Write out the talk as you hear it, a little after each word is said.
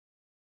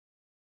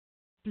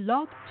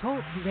Blog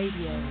Talk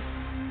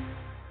Radio.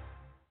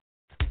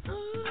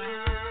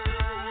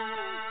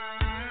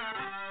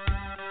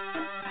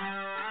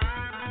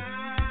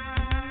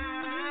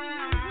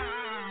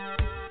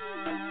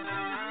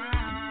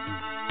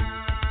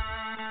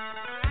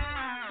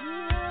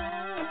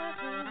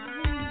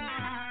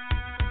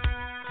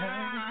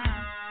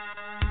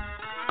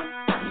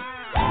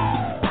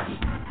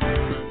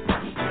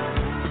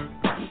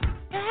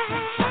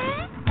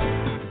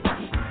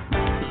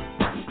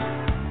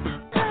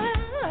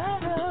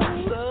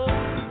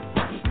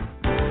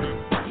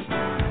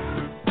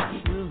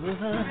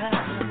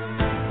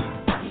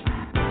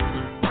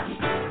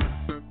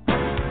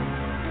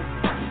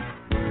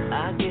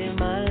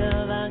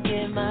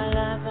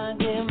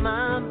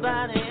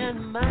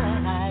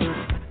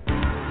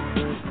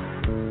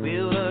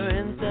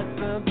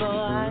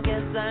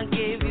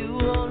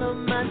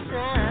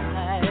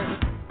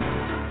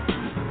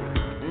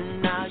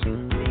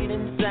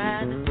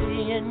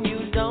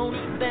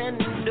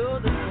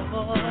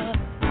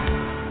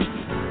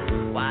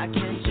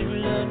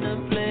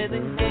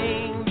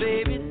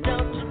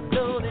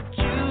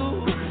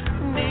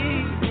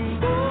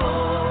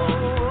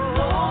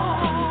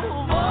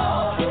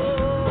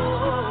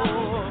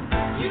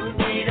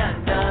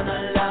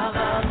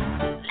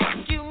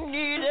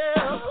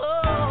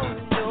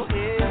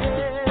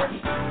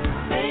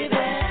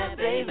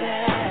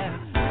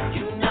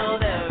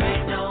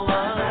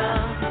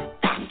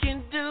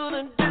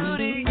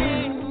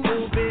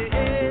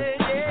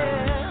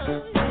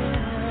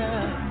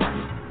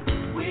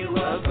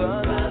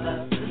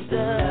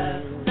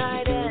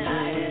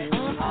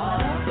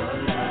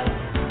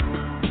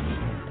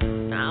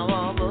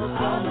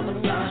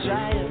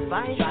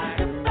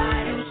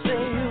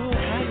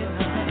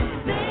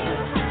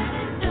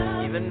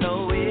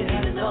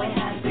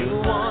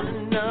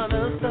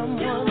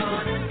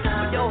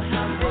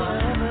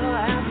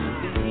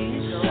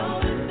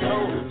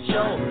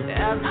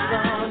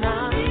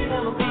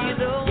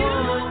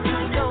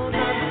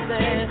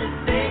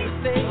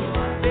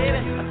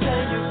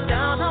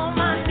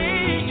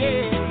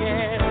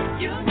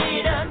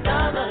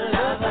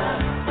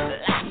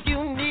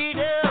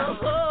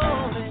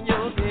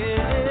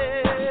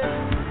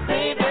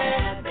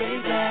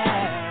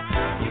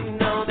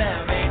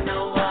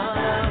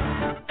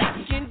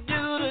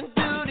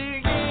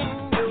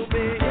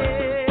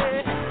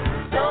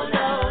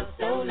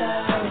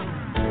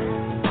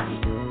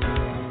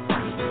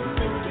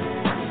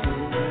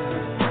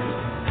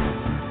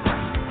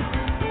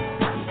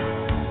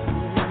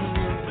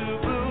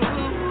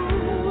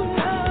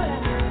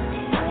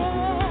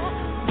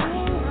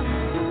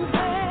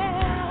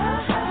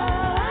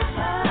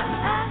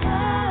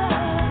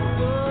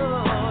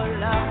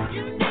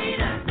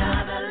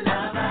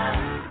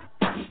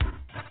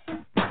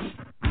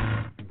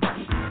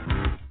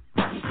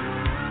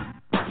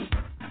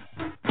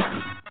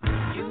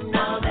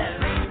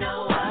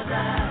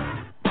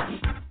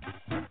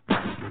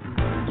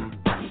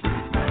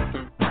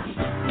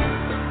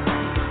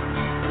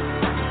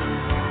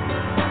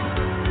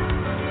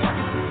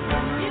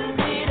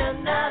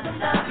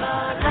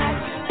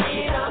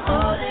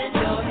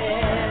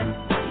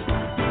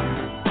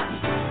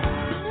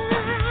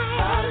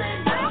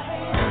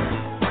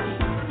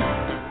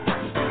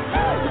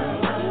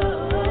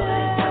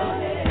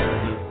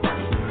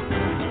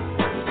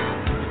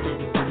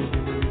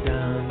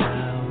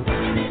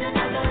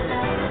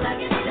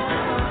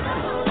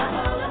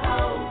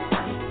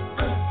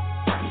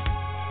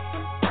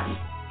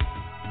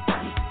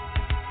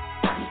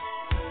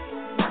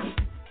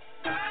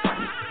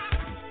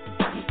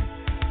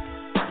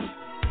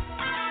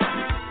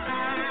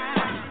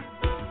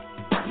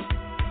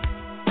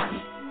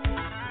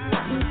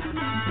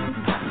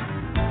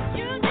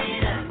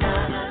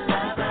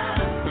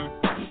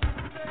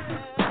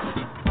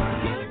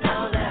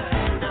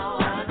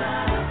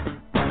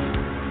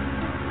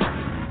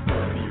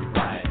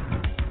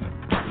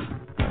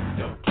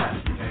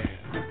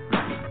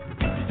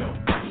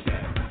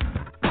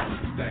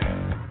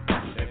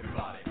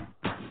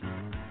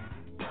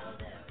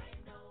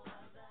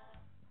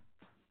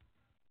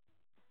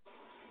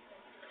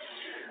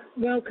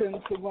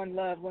 Welcome to One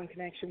Love, One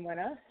Connection, One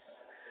Us.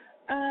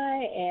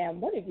 I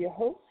am one of your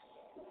hosts,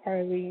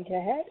 Arlene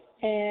Kahet,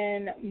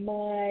 and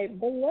my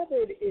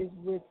beloved is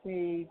with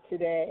me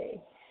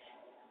today.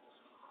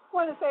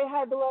 Want to say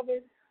hi,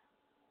 beloved?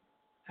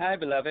 Hi,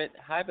 beloved.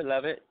 Hi,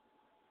 beloved.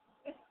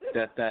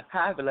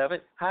 Hi,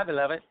 beloved. Hi,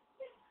 beloved.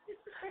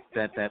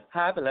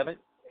 Hi, beloved.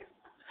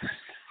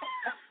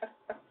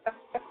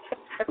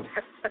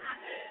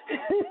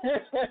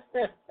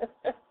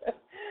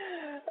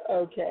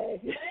 Okay.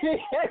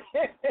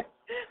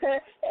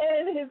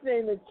 And his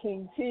name is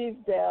King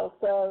Teasdell.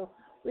 So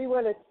we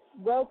want to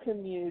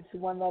welcome you to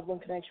One Love, One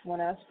Connection,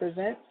 One Us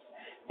Presents.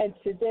 And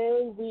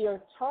today we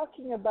are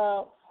talking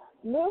about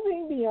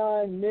moving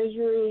beyond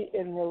misery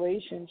in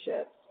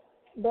relationships.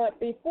 But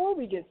before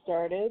we get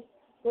started,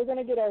 we're going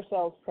to get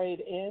ourselves prayed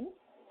in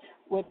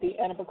with the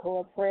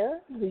Anabacoa prayer.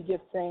 We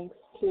give thanks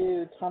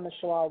to Thomas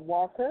Shalal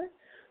Walker.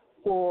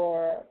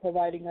 for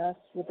providing us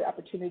with the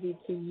opportunity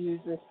to use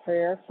this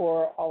prayer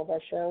for all of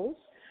our shows.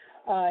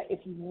 If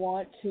you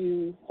want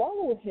to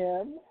follow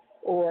him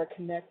or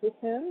connect with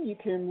him, you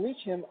can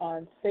reach him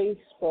on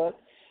Facebook.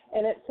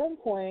 And at some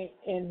point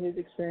in his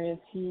experience,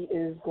 he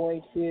is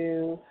going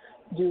to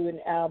do an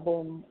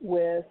album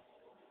with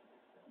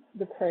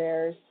the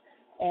prayers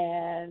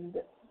and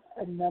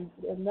a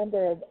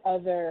number of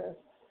other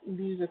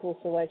musical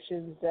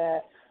selections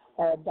that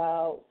are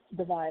about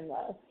divine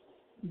love.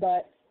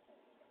 But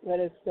let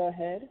us go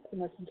ahead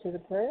and listen to the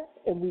prayer,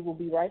 and we will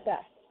be right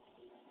back.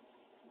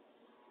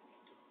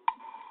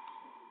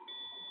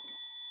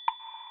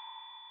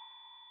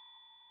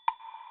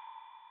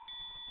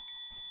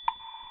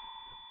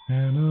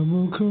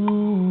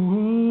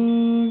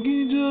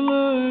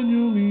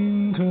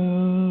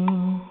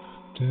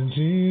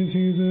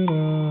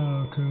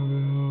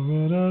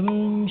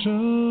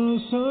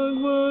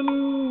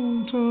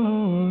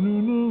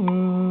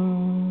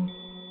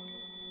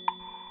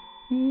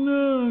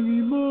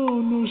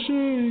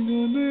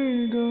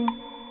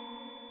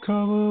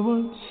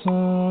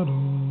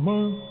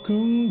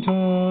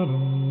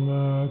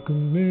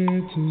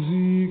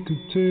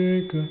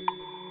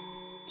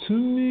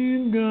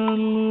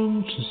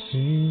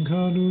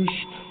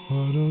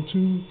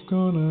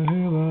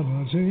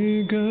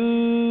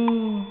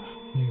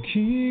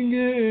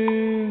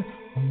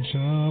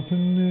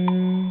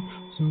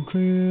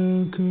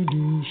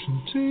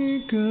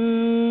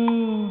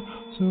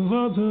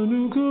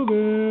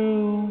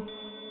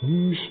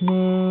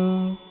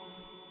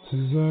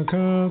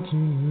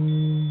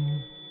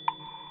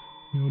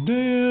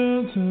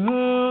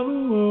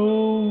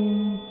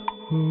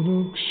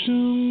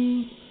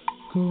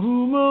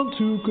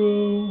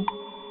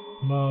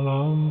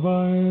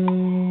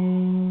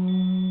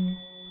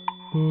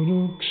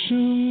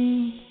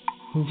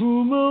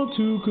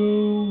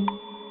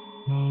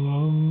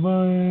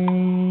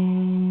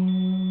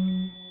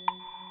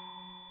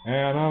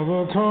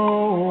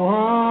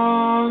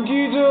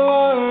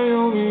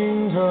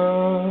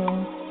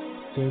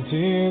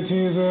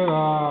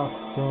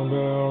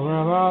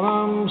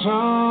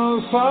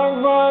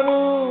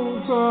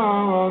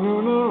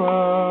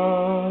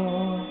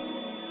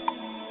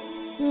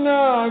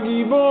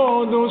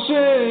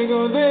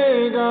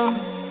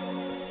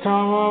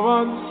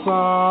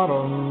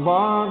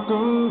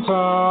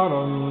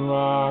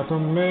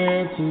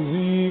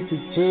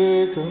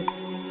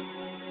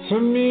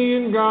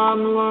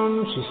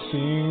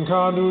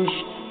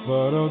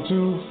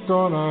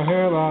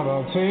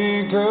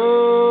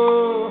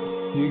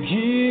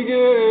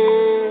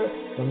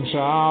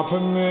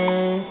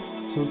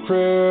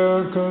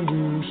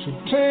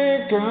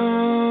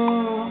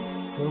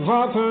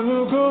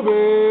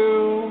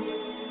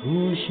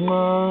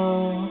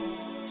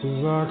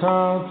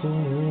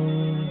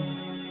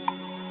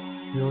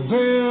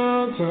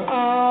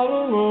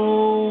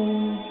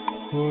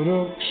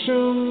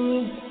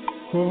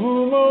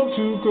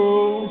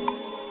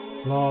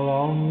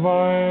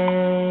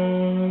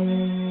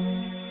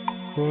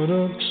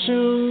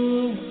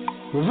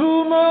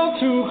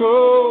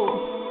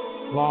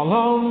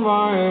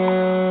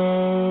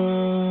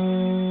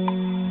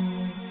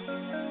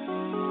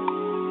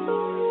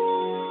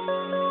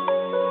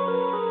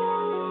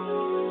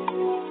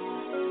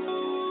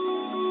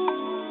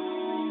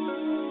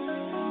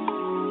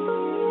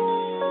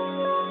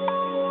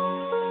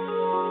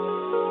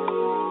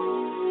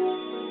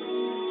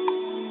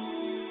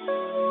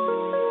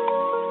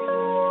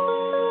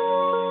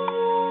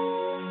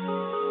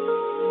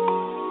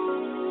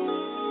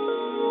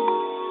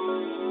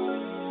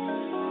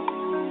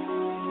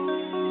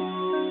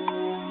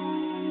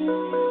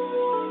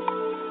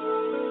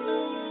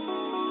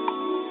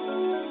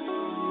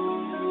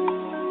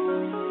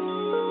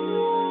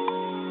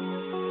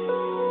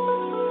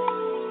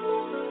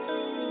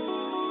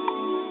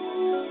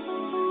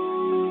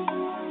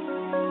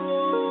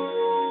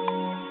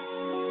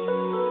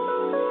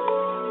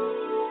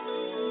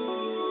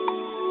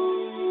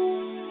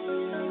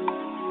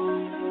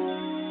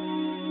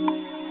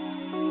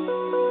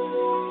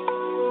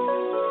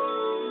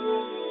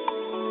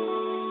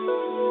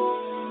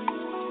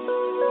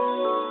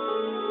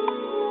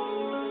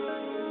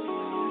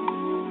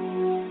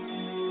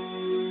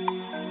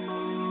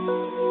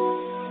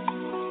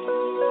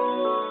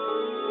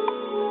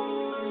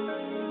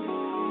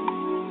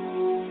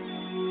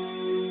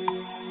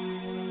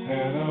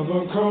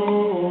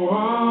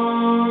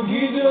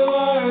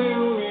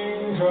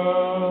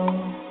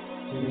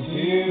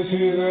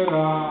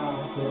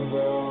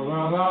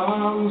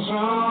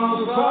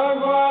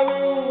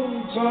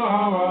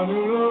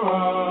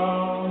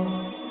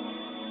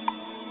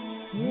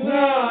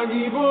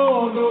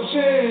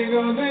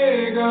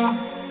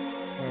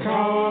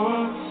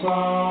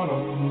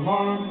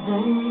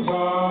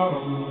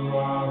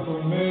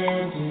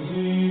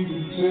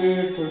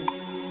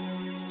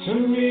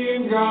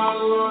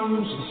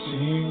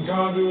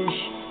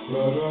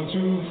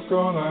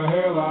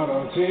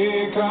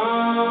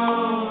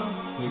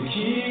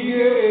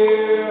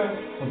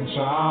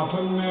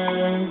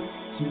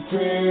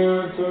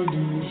 Secreto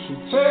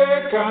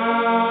discoteca,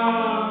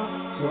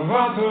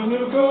 Savata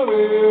no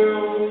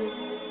cabelo,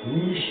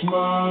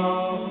 Ushma,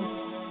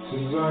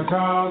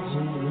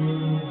 Tizakazu,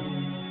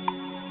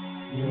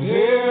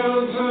 Yedentano,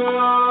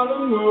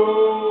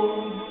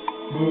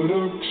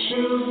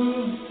 Production,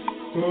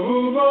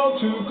 Global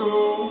to go,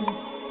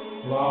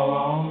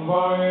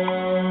 Lalambaye,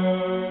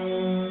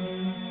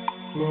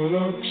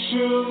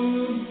 Production,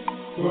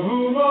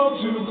 Global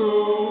to go.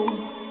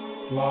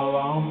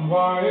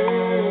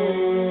 Lalambaye.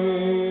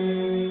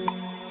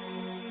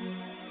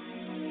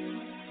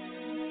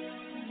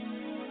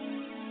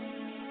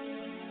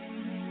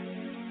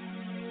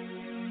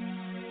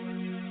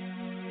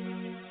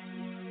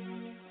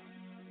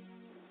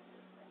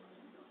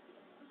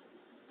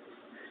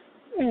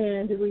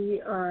 And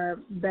we are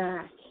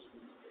back.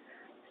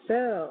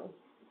 So,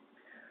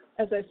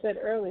 as I said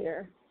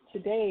earlier,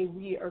 today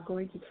we are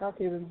going to talk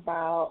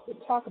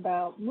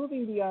about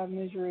moving beyond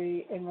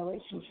misery in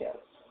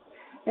relationships.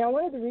 Now,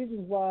 one of the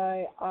reasons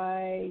why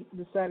I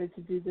decided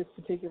to do this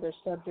particular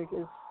subject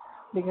is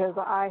because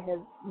I had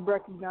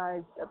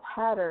recognized a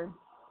pattern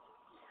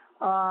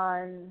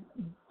on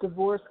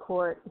divorce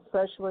court,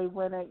 especially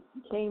when it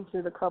came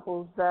to the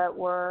couples that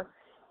were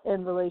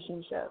in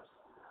relationships.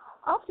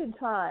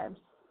 Oftentimes,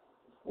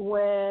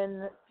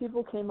 when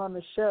people came on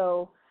the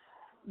show,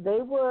 they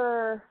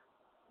were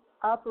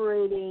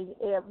operating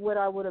at what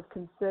I would have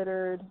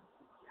considered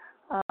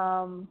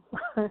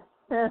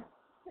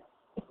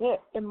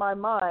in my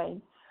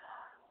mind,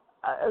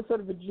 a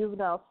sort of a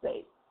juvenile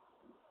state.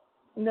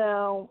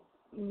 Now,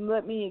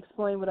 let me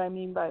explain what I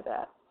mean by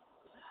that.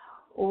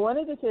 One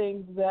of the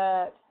things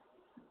that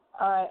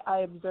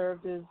I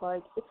observed is,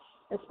 like,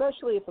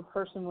 especially if a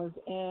person was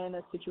in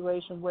a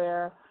situation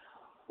where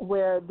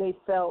they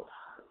felt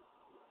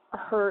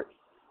hurt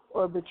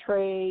or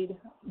betrayed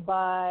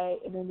by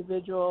an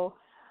individual,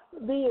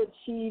 be it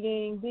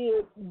cheating, be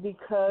it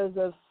because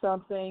of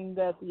something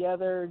that the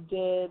other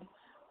did,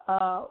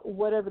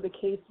 whatever the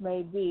case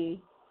may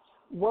be,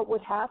 what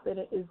would happen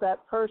is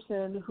that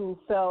person who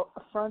felt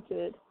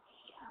affronted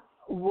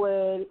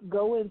would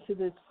go into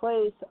this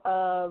place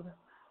of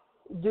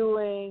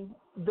doing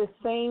the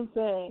same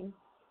thing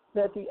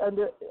that the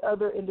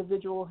other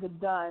individual had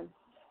done,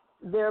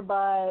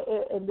 thereby,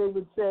 and they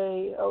would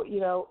say, oh,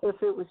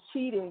 if it was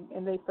cheating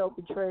and they felt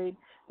betrayed,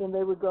 then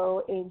they would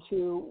go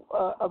into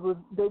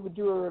they would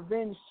do a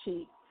revenge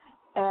cheat.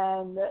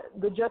 And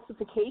the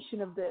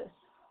justification of this,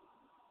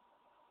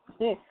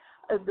 the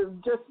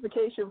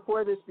justification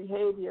for this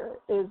behavior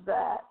is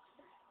that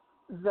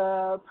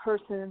the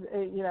person,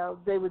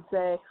 they would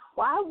say,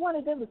 well, I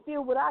wanted them to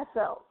feel what I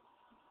felt.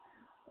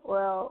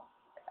 Well,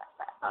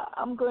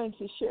 I'm going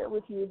to share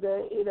with you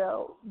that,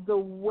 the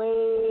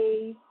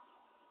way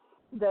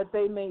that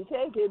they may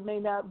take it may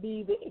not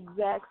be the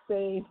exact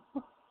same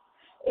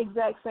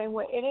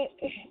way. And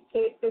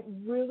it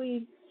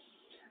really,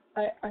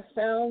 I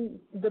found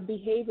the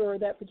behavior of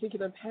that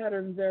particular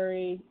pattern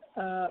very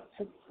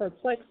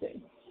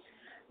perplexing.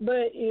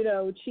 But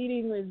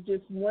cheating was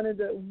just one of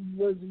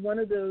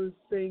those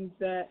things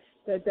that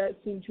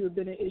seemed to have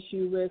been an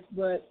issue with.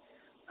 But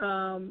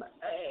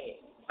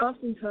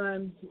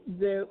oftentimes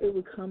it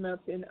would come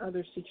up in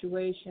other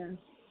situations,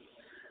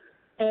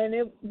 and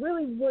it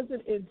really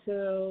wasn't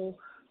until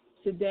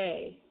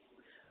today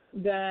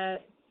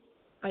that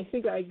I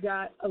think I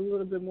got a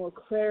little bit more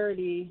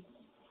clarity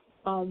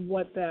on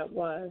what that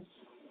was.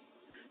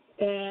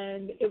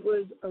 And it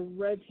was a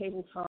Red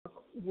Table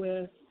Talk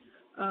with,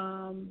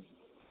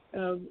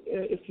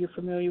 if you're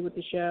familiar with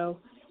the show,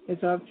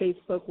 it's on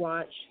Facebook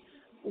Watch,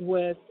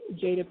 with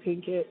Jada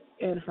Pinkett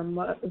and her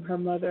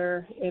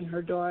mother and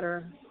her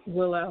daughter,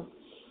 Willow.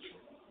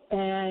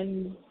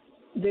 And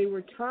they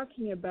were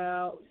talking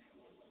about,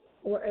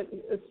 or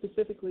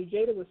specifically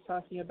Jada was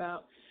talking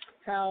about,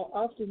 how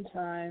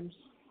oftentimes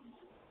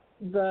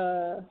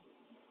the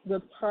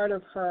part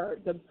of her,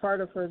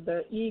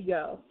 the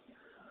ego,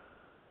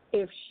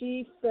 if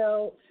she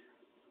felt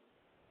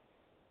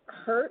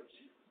hurt,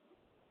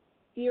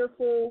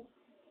 fearful,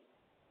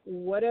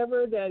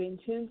 whatever that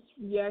intense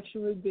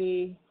reaction would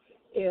be,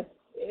 if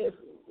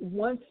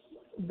once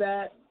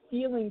that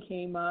feeling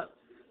came up,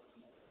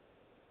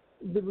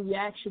 the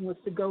reaction was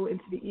to go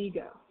into the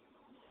ego,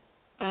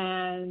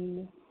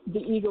 and the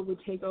ego would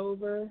take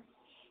over.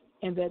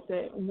 And that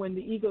when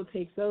the ego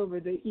takes over,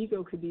 the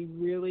ego could be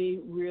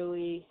really,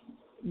 really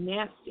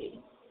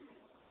nasty,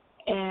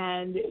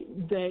 and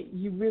that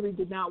you really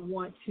did not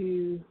want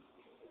to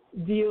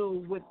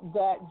deal with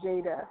that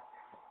Jada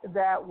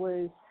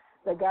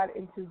that got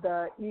into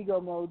the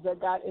ego mode, that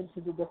got into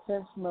the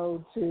defense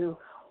mode to,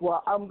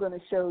 well, I'm going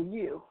to show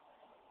you.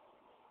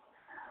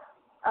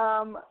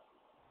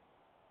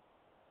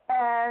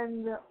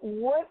 And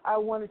what I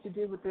wanted to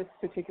do with this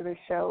particular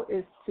show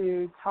is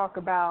to talk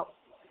about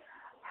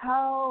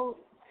how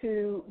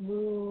to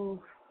move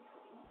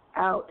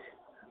out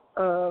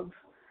of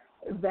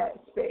that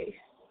space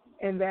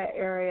and that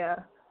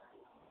area,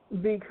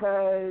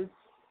 because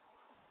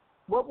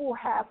what will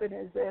happen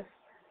is if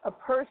a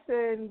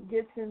person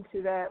gets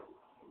into that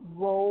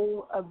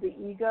role of the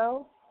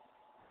ego,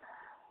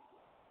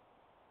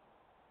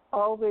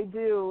 all they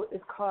do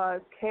is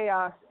cause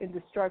chaos and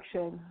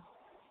destruction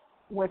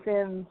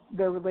within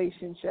the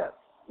relationship,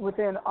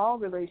 within all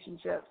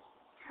relationships.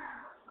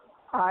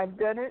 I've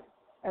done it.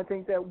 I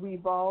think that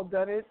we've all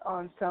done it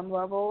on some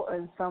level,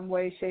 in some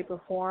way, shape,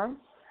 or form.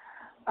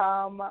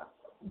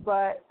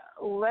 But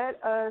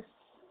let us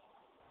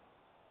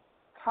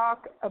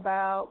talk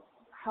about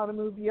how to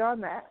move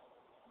beyond that.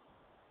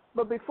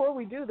 But before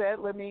we do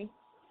that, let me,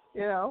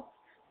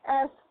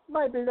 ask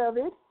my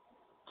beloved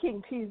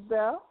King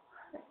Teasdell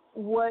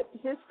what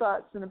his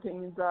thoughts and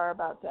opinions are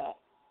about that.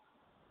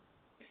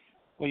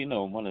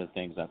 Well, one of the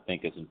things I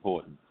think is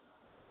important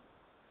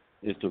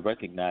is to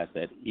recognize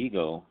that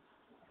ego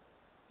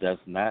does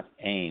not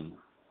aim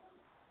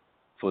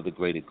for the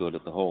greater good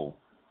of the whole.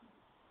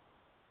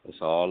 It's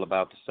all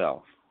about the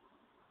self.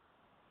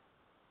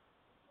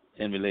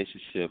 In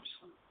relationships,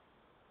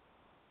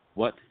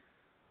 what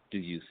do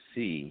you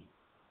see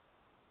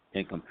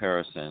in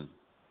comparison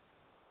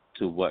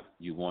to what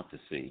you want to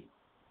see?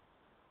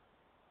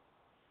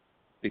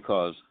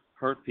 Because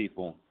hurt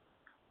people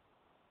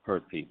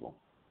hurt people.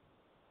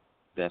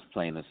 That's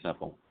plain and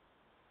simple.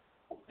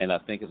 And I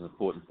think it's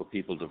important for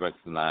people to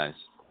recognize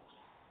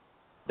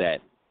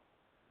that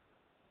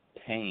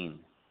pain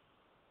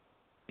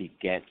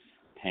begets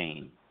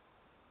pain.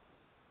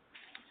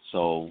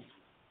 So,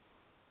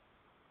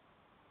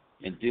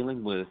 in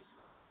dealing with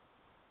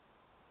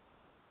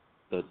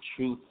the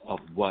truth of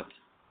what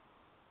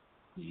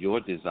your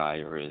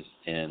desire is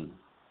in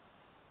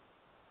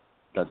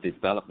the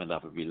development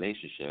of a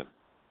relationship,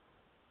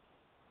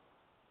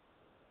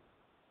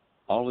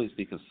 always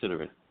be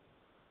considerate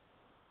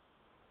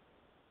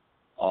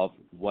of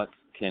what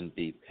can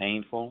be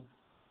painful,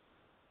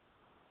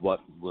 what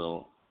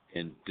will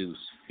induce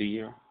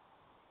fear,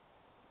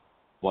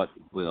 what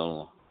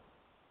will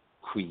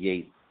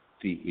create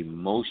the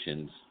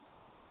emotions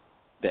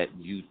that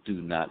you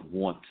do not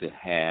want to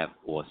have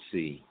or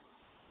see.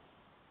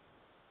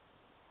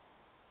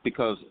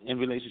 Because in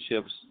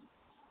relationships,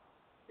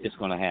 it's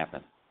going to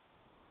happen.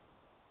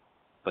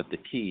 But the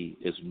key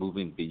is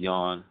moving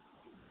beyond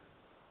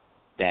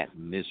that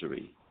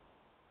misery,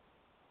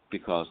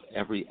 because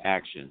every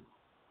action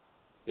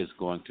is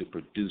going to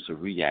produce a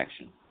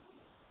reaction.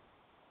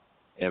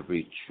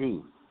 Every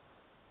truth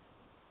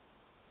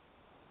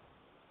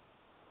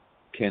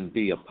can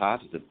be a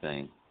positive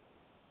thing,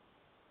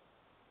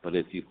 but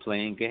if you're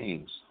playing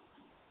games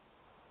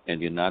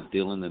and you're not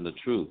dealing in the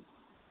truth,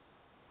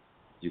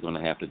 you're going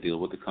to have to deal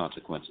with the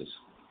consequences.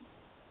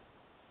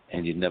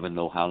 And you never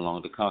know how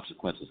long the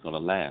consequence is going to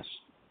last,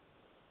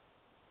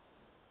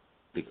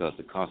 because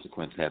the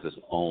consequence has its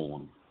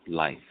own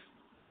life,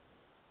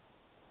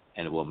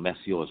 and it will mess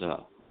yours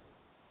up.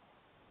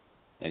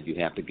 And you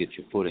have to get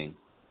your footing.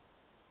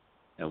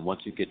 And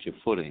once you get your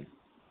footing,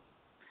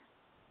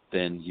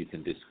 then you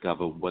can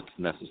discover what's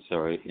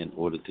necessary in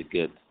order to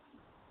get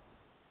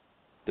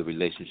the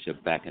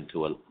relationship back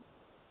into a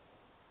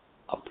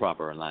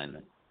proper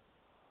alignment.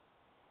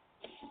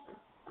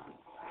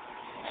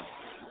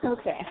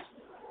 Okay.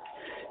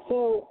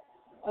 So,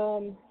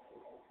 I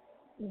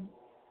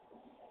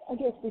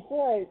guess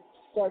before I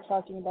start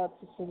talking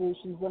about the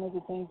solutions, one of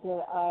the things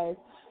that I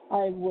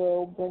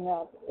will bring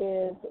up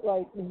is,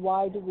 like,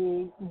 why do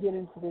we get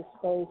into this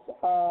space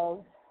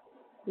of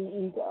the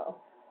ego?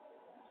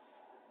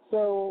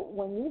 So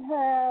when you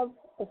have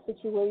a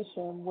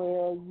situation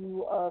where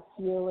you are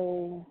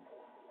feeling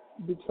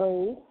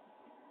betrayed,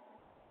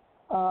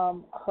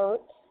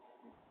 hurt,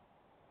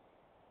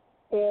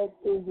 it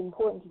is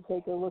important to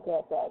take a look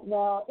at that.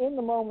 Now, in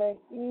the moment,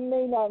 it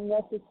may not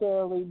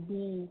necessarily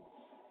be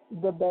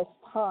the best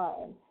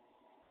time,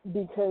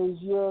 because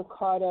you're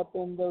caught up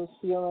in those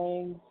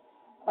feelings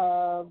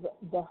of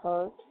the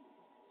hurt,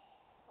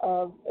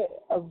 of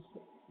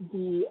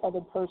the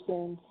other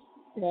person's,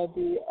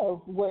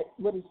 of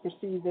what is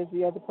perceived as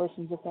the other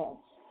person's offense.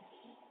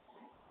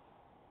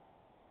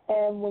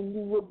 And when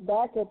you look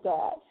back at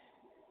that,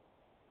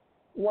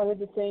 one of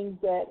the things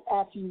that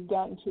after you've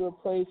gotten to a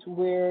place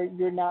where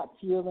you're not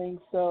feeling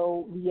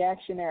so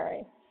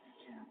reactionary,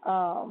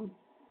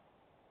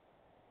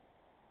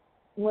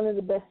 one of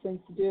the best things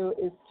to do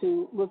is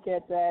to look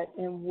at that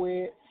and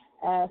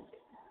ask,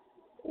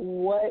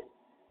 what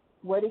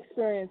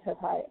experience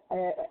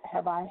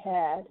have I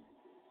had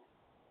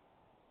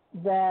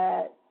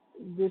that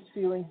this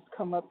feeling has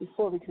come up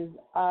before, because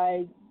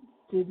I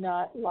did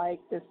not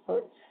like this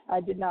person. I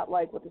did not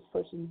like what this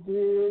person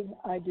did.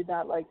 I did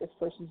not like this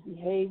person's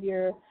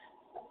behavior,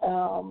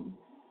 and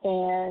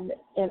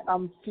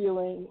I'm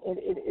feeling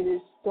it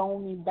is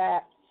throwing me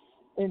back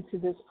into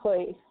this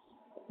place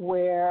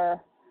where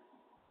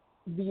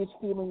these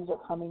feelings are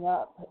coming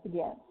up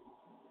again.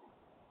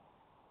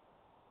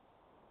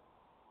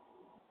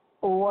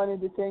 One of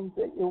the things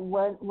that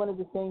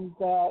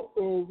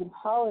is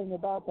empowering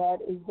about that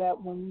is that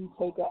when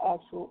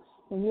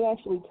you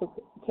actually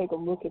take a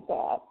look at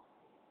that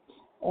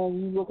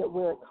and you look at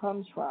where it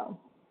comes from,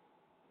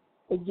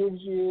 it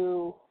gives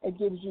you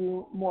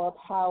more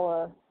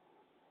power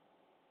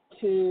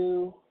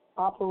to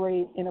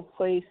operate in a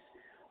place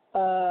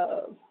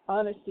of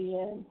honesty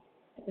and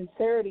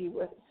sincerity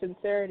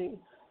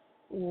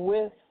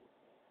with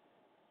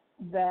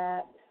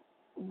that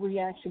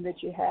reaction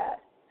that you had,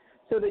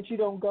 so that you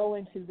don't go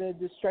into the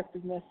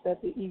destructiveness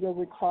that the ego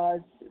would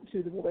cause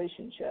to the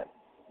relationship.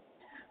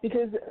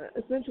 Because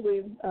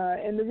essentially,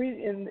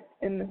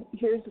 and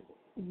here's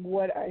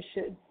what I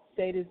should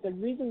state, is the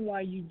reason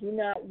why you do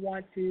not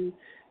want to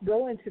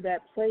go into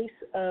that place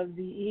of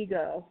the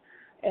ego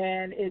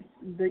and it's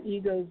the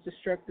ego's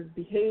destructive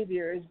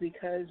behavior is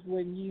because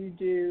when you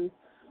do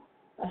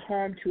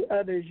harm to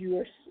others,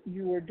 you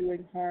are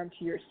doing harm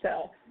to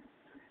yourself.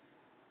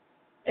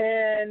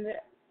 And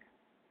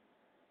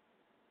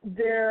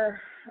there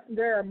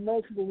are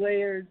multiple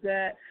layers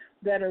that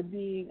are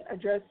being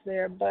addressed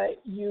there,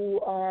 but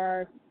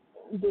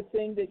the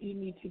thing that you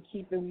need to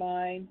keep in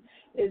mind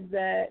is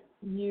that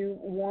you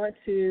want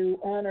to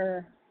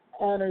honor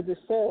the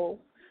soul,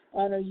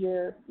 honor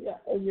your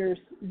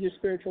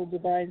spiritual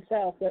divine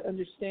self, but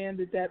understand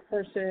that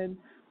person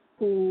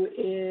who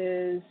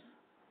is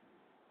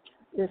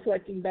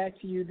reflecting back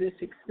to you this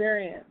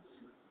experience,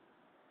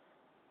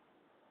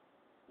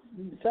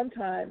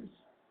 sometimes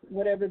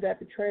whatever that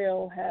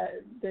betrayal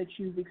that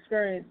you've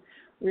experienced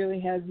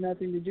really has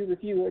nothing to do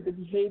with you, or the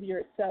behavior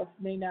itself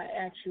may not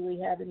actually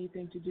have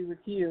anything to do with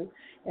you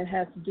and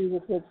has to do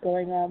with what's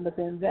going on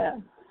within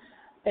them.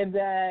 And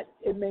that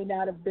it may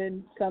not have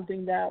been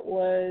something that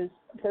was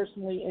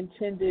personally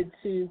intended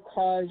to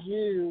cause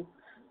you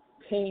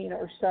pain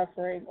or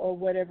suffering or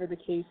whatever the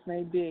case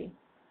may be.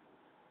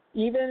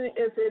 Even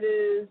if it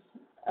is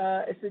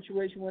a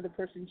situation where the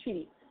person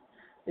cheats,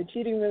 the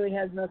cheating really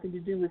has nothing to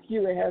do with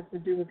you. It has to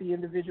do with the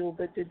individual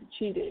that did the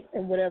cheating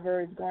and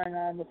whatever is going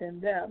on within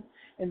them.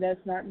 And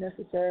that's not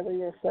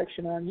necessarily a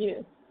reflection on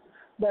you.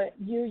 But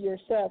you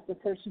yourself, the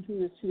person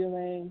who is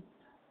feeling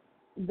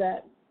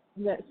that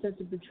sense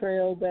of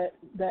betrayal,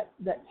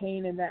 that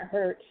pain and that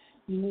hurt,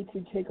 you need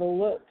to take a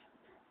look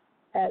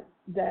at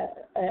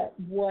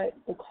what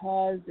the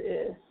cause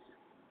is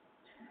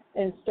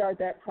and start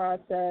that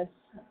process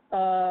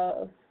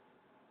of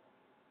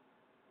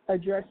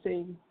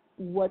addressing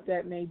what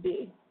that may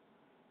be.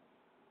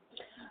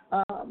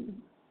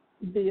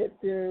 Be it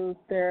through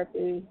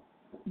therapy,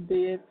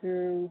 be it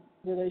through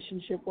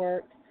relationship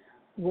work,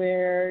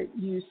 where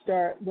you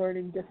start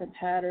learning different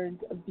patterns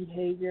of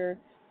behavior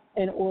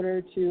in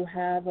order to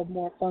have a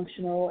more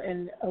functional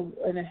and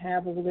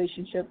have a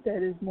relationship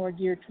that is more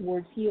geared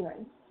towards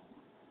healing.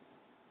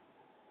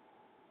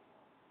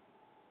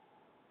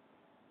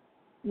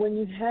 When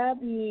you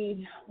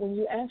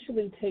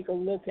actually take a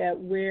look at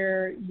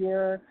where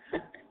your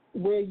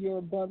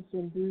bumps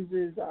and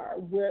bruises are,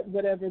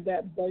 whatever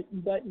that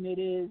button it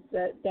is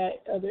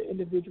that other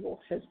individual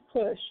has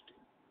pushed,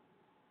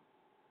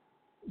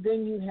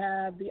 then you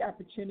have the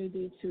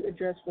opportunity to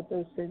address what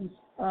those things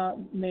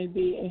may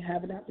be and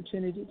have an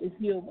opportunity to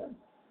heal them.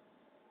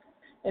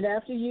 And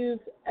after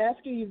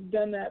you've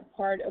done that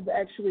part of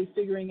actually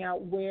figuring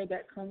out where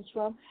that comes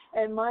from,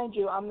 and mind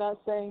you, I'm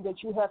not saying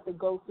that you have to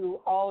go through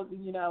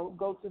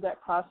go through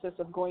that process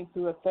of going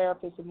through a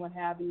therapist and what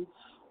have you,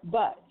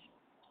 but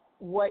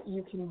what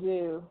you can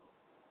do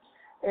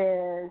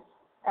is,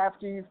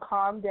 after you've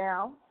calmed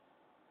down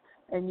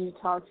and you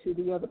talk to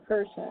the other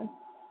person,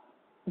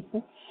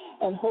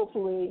 and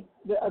hopefully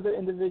the other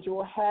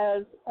individual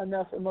has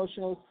enough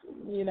emotional,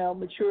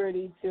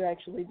 maturity to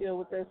actually deal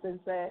with this and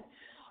say,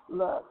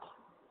 look,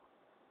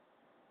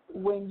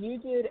 when you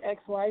did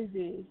X, Y,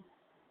 Z,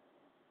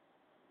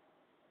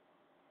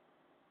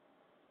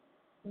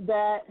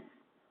 that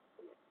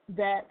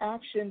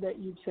action that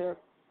you took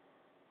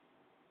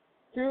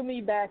threw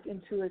me back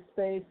into a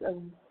space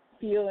of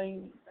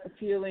feeling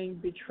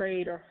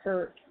betrayed or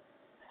hurt.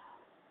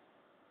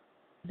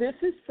 This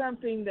is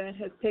something that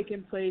has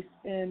taken place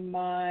in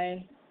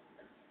my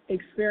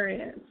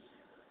experience.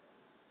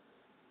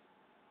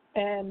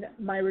 And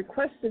my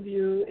request of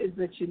you is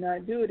that you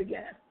not do it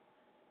again.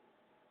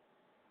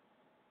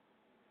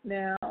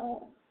 Now,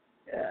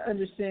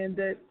 understand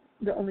that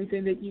the only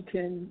thing that you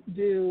can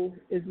do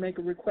is make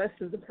a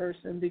request of the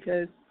person,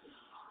 because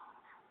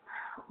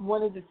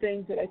one of the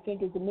things that I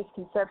think is a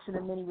misconception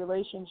in many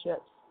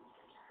relationships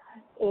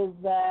is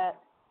that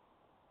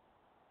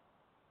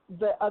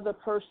the other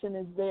person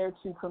is there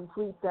to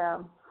complete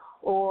them,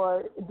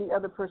 or the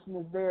other person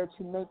is there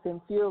to make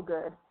them feel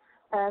good.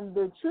 And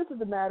the truth of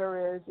the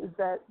matter is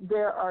that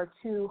there are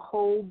two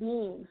whole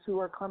beings who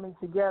are coming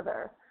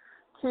together,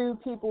 two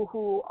people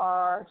who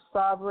are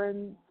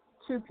sovereign,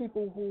 two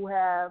people who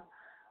have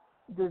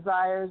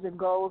desires and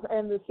goals.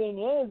 And the thing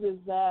is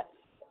that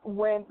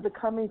when the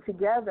coming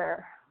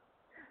together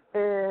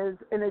is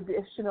an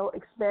additional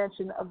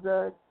expansion of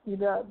the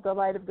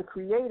light of the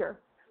Creator.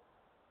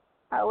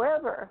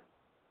 However,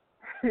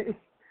 they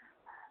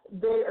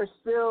are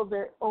still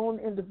their own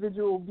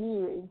individual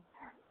being,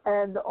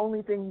 and the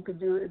only thing you could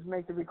do is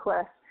make the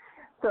request.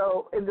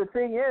 So, and the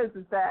thing is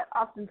that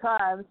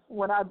oftentimes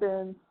when I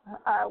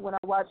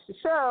watch the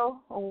show,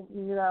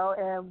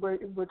 and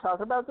we're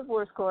talking about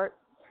divorce court,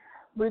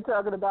 We're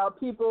talking about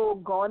people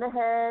going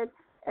ahead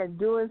and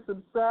doing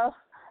some stuff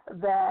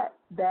that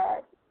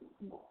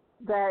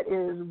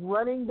is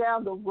running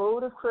down the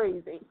road of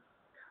crazy,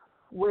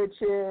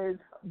 which is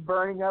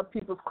burning up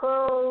people's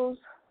clothes,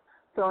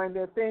 throwing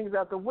their things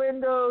out the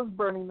windows,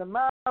 burning them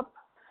up,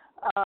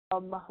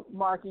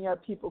 marking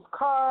up people's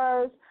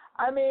cars.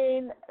 I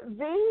mean,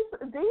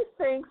 these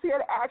things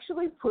can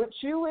actually put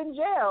you in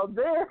jail.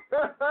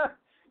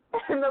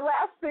 And the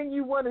last thing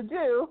you want to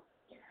do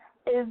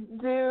is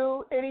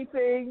do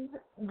anything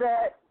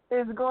that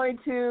is going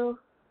to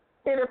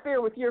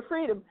interfere with your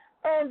freedom.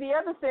 And the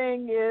other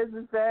thing is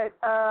that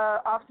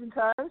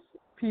oftentimes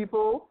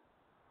people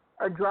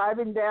are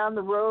driving down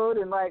the road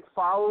and like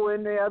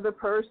following the other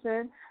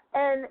person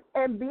and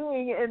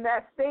being in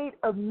that state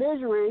of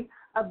misery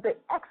of the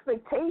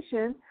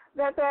expectation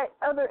that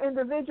other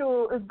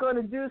individual is going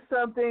to do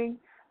something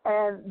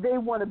and they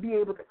want to be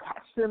able to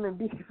catch them and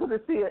be able to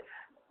see it.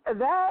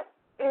 That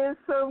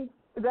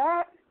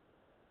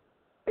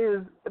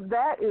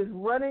is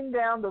running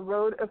down the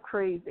road of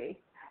crazy.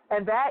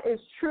 And that is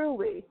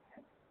truly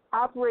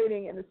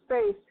operating in the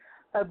space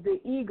of the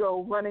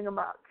ego running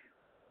amok.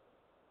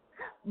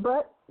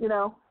 But,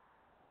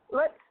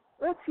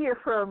 let's hear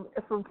from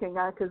King,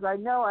 because I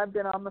know I've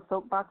been on the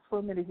soapbox for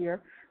a minute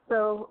here.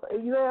 So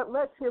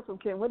let's hear from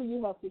King. What do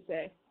you have to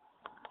say?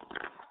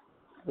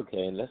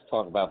 Okay, let's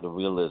talk about the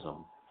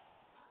realism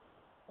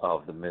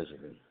of the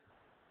misery.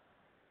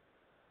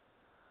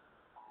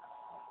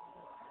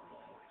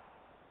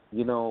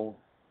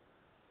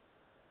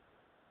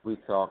 We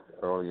talked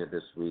earlier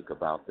this week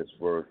about this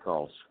word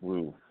called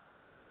screw.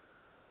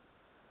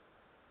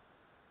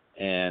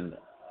 And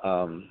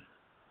the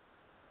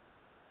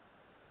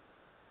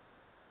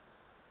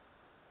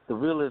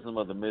realism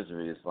of the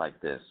misery is like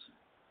this.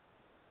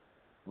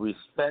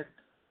 Respect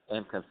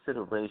and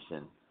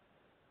consideration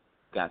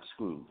got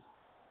screwed.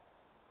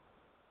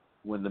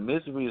 When the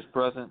misery is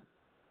present,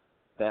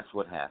 that's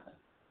what happened.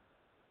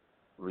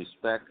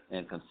 Respect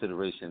and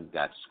consideration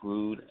got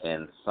screwed,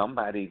 and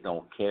somebody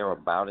don't care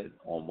about it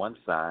on one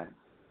side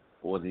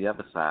or the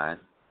other side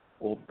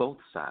or both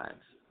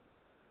sides.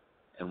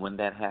 And when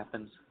that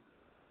happens,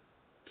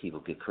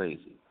 people get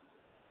crazy.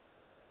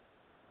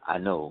 I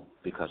know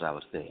because I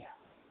was there.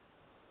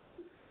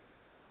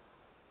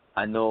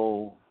 I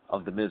know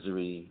of the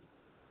misery,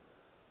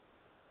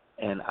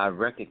 and I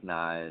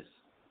recognize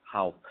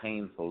how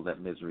painful that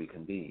misery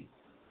can be.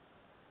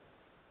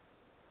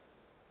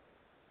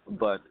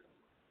 But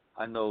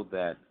I know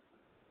that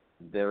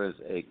there is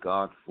a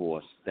God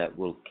force that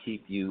will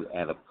keep you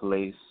at a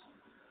place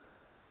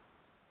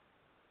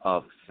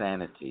of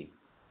sanity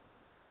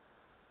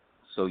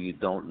so you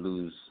don't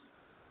lose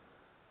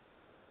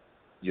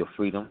your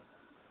freedom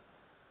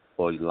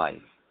or your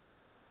life.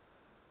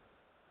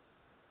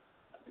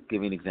 I'll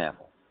give you an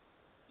example.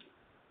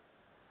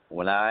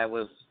 When I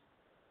was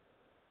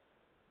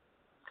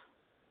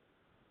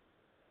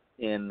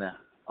in a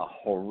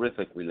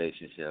horrific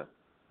relationship,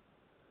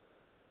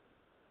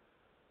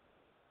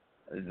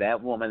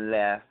 that woman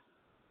left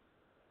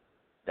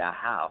the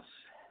house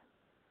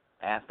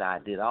after I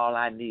did all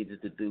I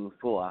needed to do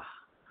for her,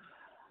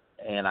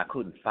 and I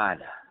couldn't find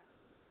her.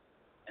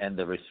 And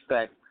the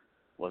respect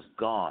was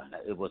gone.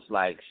 It was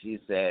like she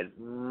said,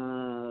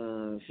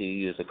 she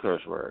used a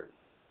curse word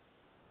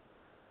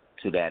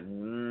to that,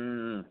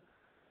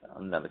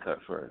 another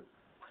curse word.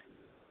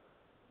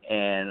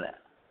 And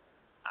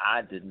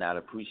I did not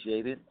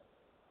appreciate it.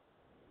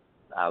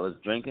 I was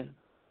drinking,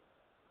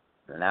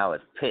 and I was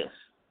pissed.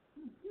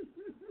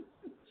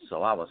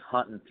 So I was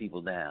hunting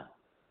people down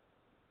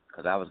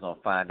because I was going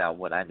to find out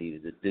what I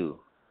needed to do.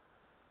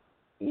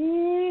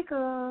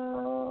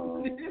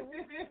 Ego.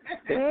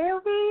 There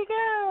we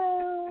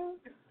go.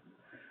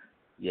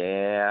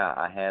 Yeah,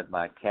 I had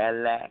my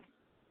Cadillac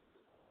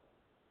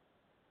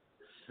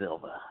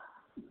silver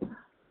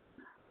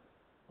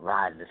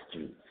riding the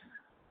streets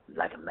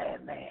like a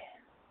madman.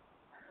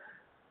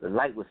 The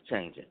light was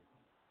changing,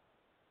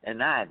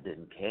 and I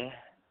didn't care.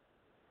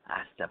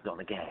 I stepped on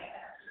the gas,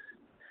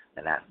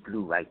 and I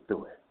flew right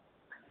through it.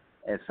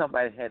 And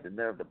somebody had the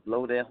nerve to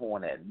blow their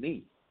horn at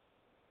me.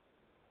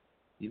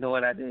 You know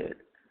what I did?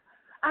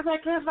 I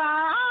said,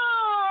 goodbye.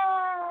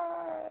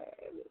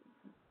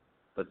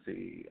 But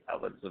see, I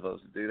wasn't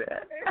supposed to do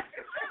that.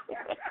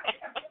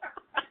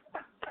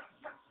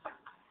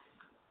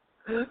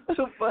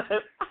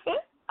 But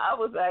I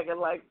was acting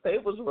like they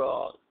was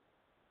wrong.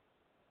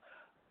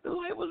 The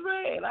light was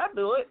red. I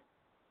knew it.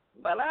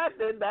 But I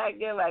did not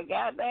give a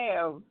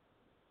goddamn.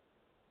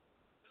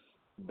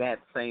 That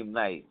same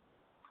night,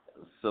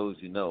 so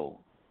as you know,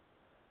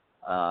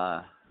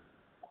 I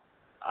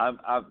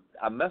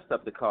messed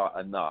up the car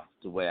enough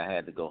to where I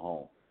had to go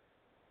home.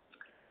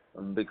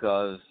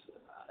 Because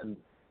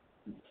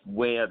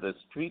where the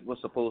street was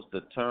supposed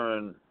to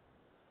turn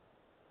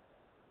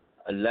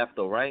left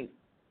or right,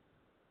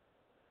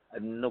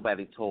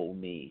 nobody told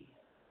me.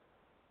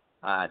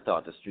 I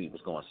thought the street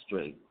was going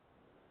straight.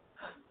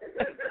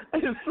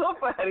 And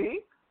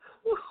somebody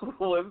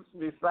was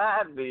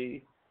beside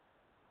me,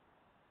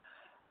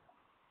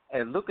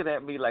 and looking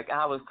at me like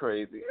I was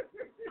crazy.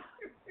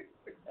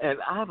 And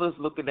I was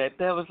looking at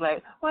them, was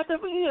like, what the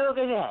fuck are you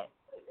looking at?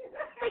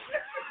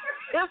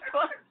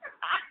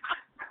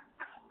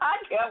 I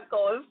kept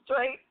going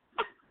straight.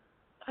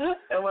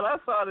 And when I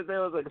saw that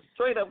there was a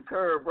straight up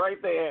curve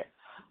right there,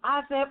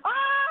 I said, ah!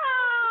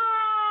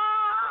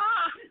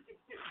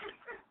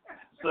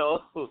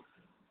 So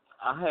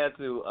I had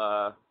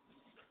to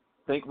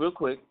think real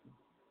quick.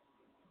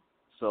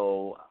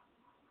 So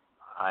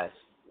I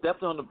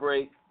stepped on the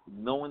brake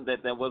knowing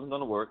that wasn't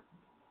going to work.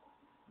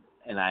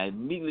 And I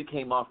immediately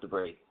came off the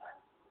brake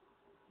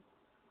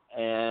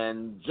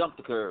and jumped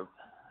the curb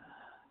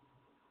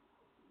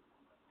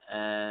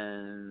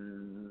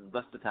and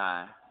bust the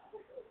tire.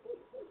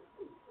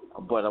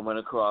 But I went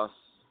across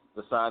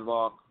the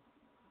sidewalk,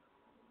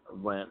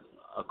 went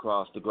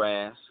across the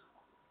grass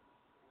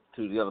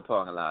to the other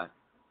parking lot,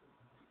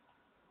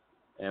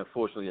 and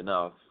fortunately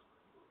enough,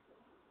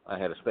 I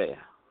had a spare.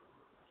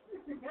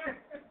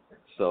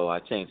 So I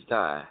changed the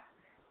tire,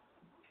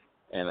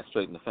 and I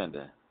straightened the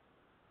fender,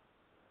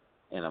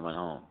 and I went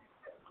home.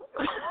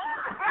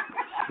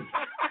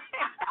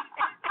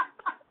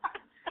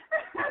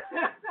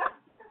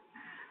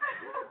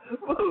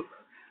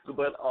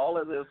 But all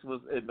of this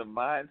was in the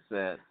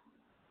mindset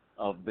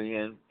of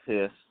being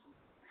pissed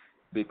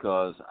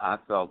because I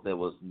felt there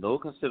was no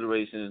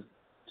consideration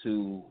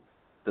to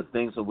the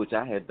things of which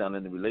I had done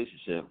in the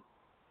relationship,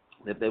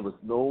 that there was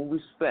no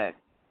respect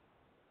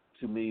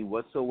to me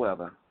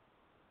whatsoever,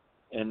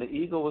 and the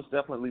ego was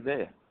definitely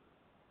there.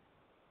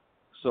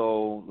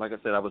 So, like I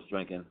said, I was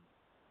drinking.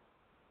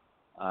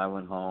 I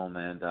went home,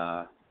 and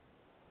that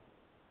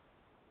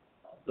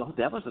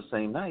was the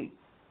same night.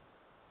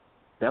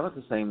 That was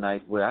the same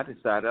night where I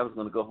decided I was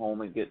going to go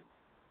home and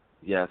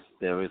yes,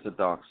 there is a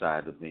dark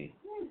side of me.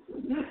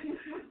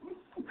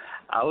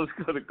 I was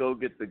going to go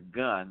get the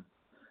gun.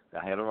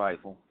 I had a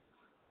rifle.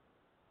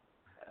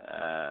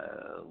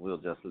 We'll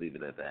just leave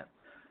it at that.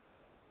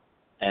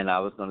 And I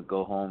was going to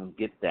go home and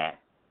get that.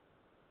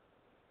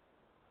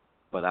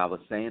 But I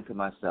was saying to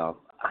myself,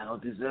 I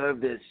don't deserve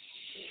this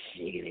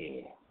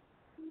shiggity.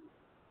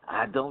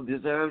 I don't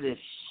deserve this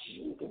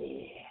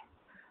shiggity.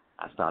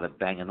 I started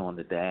banging on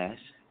the dash.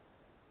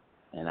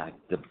 And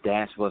the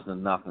dash wasn't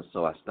enough, and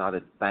so I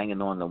started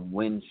banging on the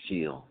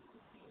windshield.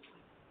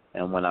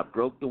 And when I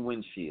broke the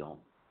windshield,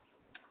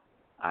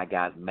 I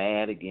got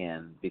mad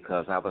again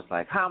because I was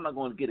like, how am I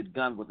going to get a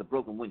gun with a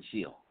broken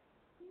windshield?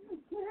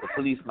 The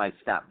police might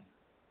stop me.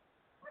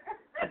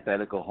 I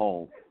better go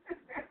home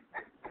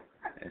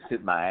and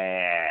sit my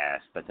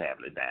ass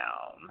patably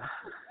down.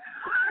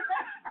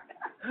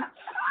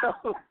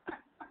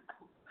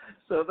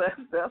 so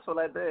that's what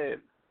I did.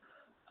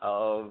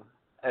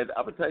 And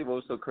I'm going to tell you what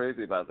was so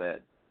crazy about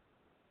that.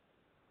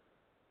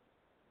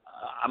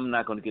 I'm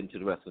not going to get into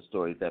the rest of the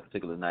story that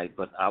particular night,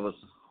 but I was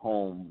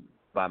home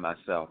by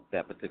myself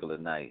that particular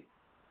night.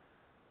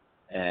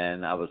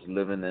 And I was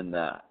living in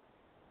the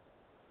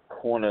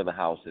corner of the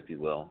house, if you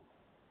will,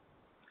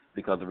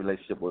 because the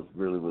relationship was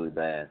really, really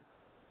bad.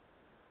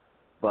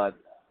 But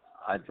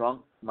I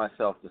drunk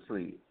myself to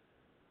sleep,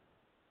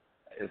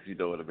 if you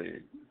know what I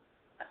mean.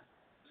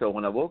 So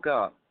when I woke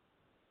up,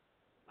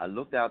 I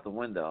looked out the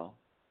window,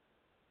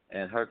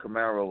 and her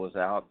Camaro was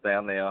out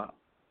down there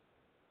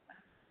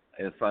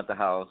in front of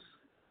the house.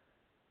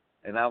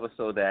 And I was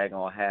so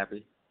daggone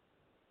happy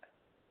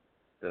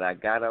that I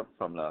got up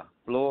from the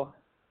floor,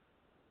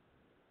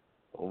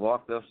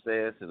 walked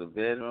upstairs to the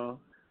bedroom,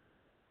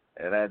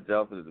 and I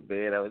jumped into the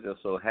bed. I was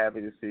just so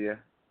happy to see her.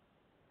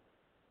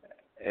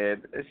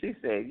 And she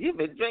said, you've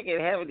been drinking,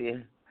 haven't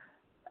you?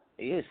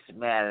 You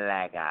smell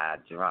like a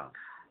drunk.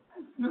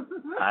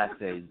 I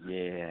said,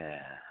 yeah.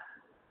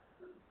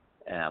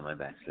 And I went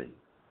back to sleep.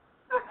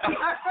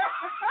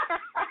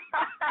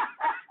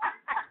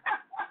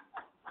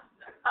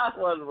 I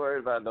wasn't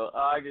worried about no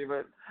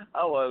argument.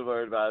 I wasn't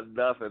worried about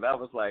nothing. I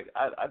was like,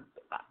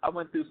 I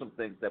went through some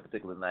things that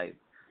particular night,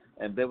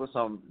 and there were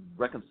some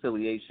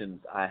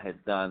reconciliations I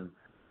had done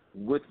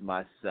with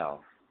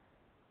myself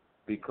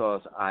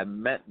because I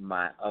met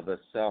my other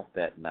self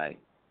that night.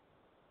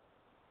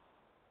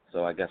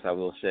 So I guess I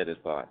will share this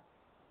part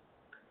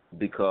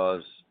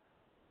because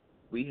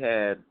we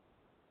had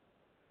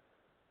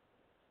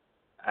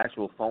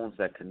actual phones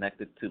that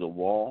connected to the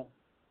wall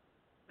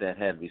that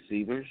had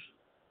receivers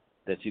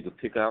that you could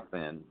pick up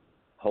and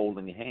hold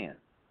in your hand,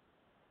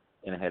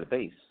 and it had a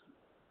base.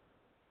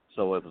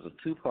 So it was a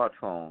two-part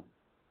phone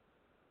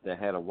that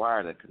had a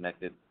wire that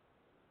connected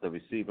the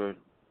receiver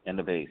and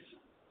the base.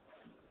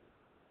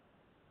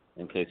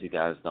 In case you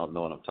guys don't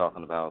know what I'm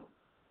talking about,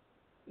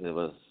 it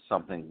was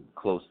something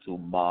close to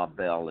Ma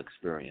Bell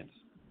experience.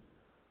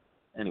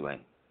 Anyway,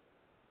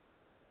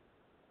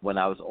 when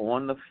I was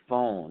on the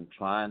phone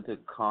trying to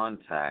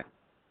contact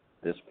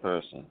this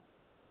person,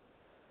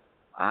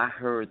 I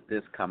heard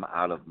this come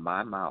out of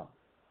my mouth.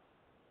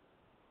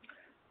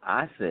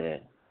 I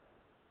said,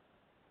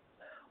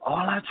 all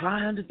I'm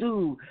trying to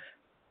do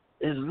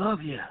is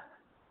love you.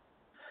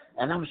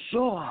 And I'm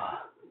sure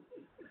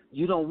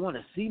you don't want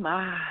to see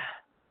my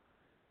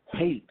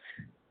hate.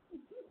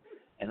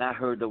 and I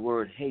heard the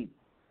word hate,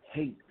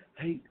 hate,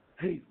 hate,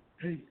 hate,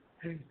 hate,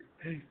 hate,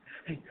 hate,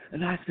 hate.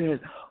 And I said,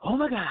 oh,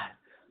 my God.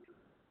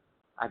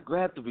 I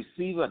grabbed the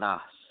receiver and I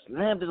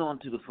slammed it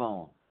onto the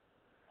phone.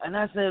 And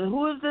I said,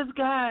 who is this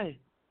guy?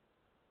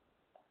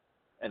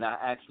 And I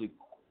actually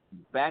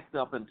backed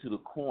up into the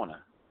corner,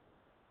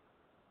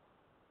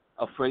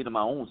 afraid of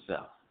my own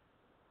self.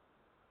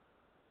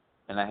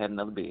 And I had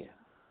another beer.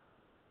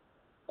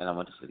 And I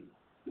went to sleep.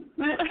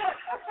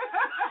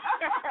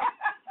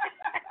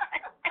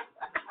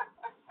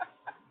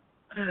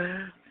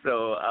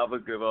 So I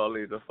would give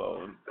Arlene the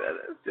phone.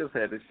 I just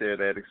had to share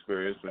that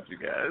experience with you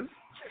guys.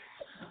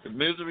 The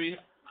misery,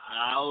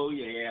 oh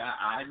yeah,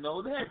 I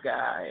know that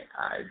guy.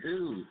 I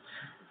do.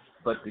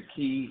 But the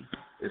key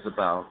is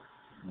about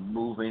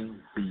moving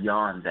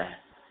beyond that.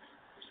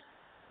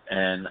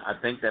 And I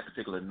think that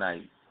particular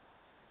night,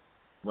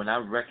 when I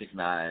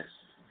recognized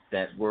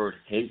that word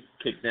hate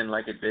kicked in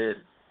like it did,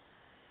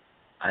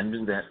 I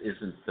knew that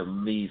isn't the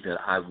me that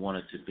I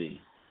wanted to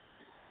be,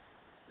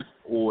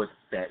 or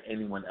that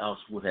anyone else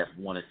would have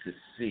wanted to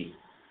see.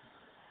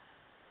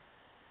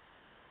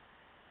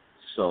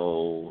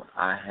 So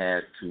I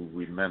had to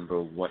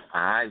remember what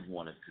I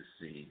wanted to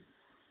see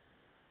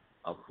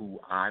of who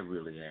I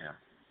really am,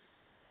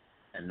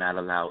 and not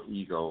allow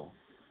ego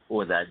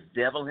or the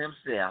devil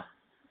himself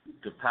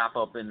to pop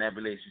up in that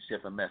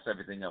relationship and mess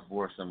everything up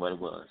worse than what it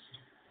was.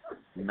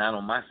 Not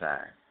on my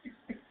side.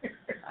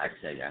 I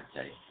tell you.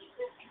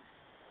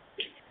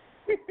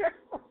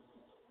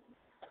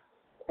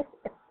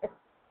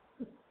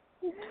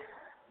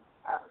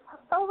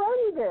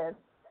 Alrighty then.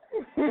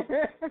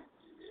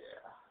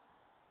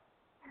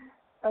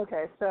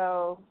 Okay,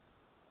 so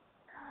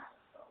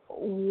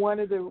one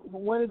of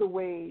the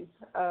ways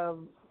of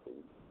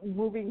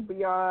moving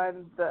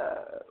beyond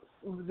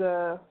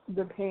the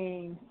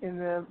pain and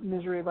the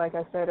misery, like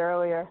I said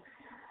earlier,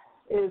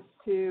 is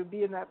to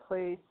be in that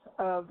place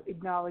of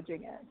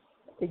acknowledging it,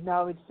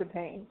 acknowledge the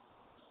pain,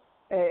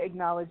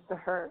 acknowledge the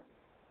hurt,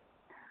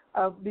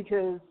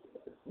 because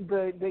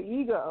the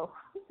ego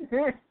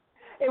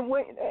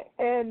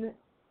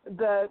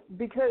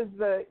because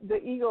the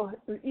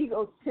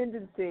ego's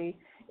tendency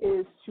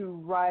is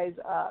to rise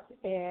up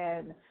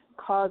and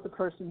cause a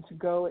person to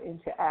go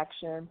into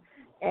action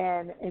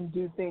and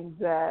do things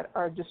that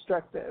are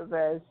destructive,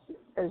 as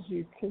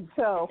you can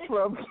tell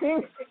from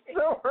King's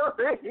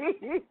story.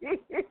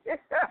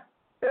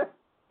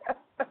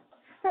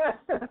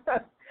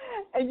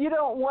 And you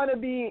don't want to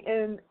be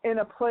in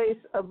a place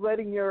of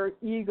letting your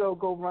ego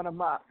go run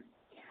amok.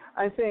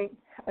 I think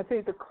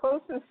the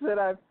closest that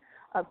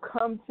I've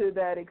come to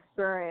that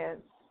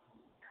experience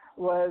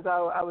was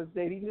I was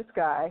dating this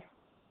guy,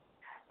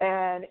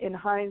 and in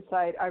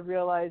hindsight, I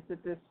realized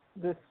that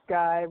this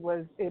guy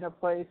was in a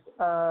place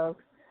of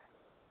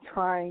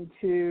trying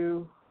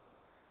to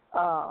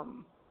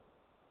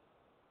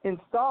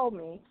install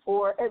me,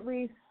 or at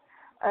least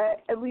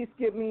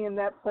get me in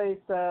that place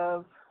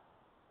of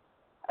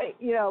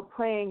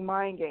playing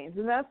mind games.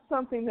 And that's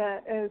something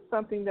that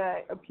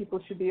people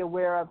should be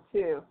aware of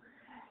too,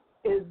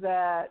 is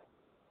that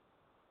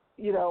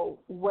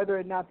whether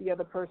or not the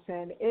other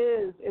person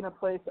is in a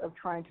place of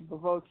trying to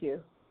provoke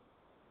you.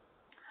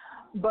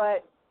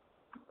 But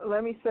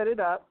let me set it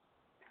up.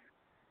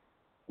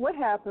 What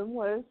happened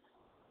was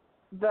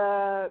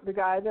the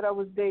guy that I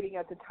was dating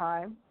at the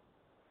time,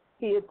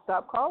 he had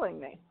stopped calling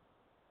me.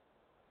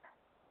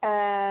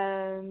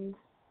 And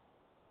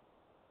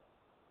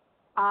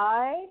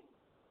I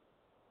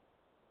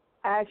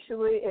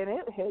actually, and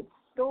it had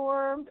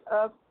stormed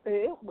up,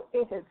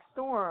 it had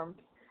stormed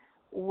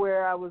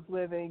where I was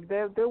living.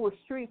 There were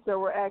streets that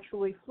were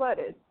actually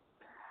flooded.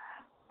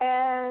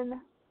 And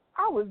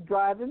I was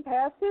driving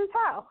past his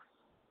house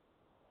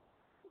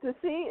to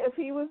see if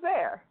he was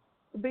there,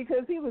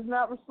 because he was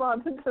not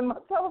responding to my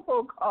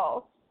telephone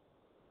calls.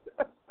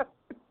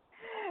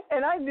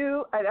 And I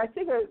knew, I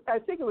think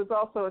it was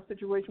also a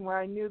situation where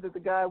I knew that the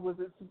guy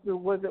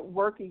wasn't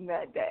working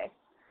that day.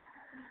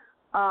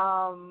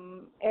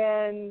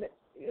 And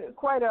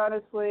quite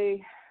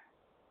honestly,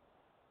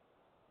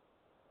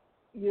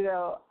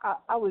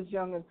 I was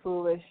young and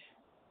foolish.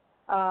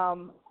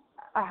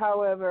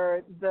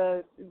 However,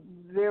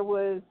 there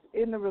was,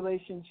 in the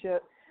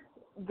relationship,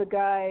 the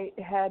guy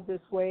had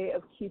this way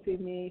of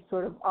keeping me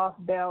sort of off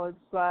balance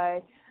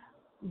by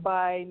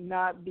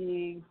not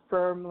being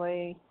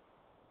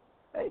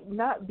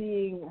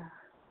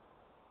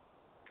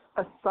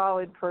a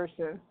solid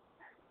person.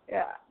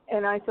 Yeah.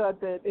 And I thought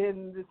that,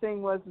 and the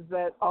thing was is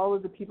that all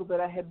of the people that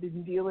I had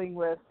been dealing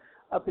with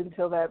up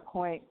until that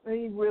point,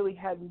 they really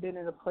hadn't been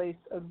in a place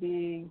of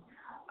being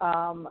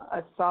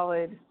a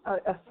solid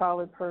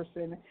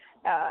person.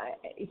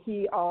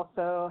 He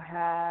also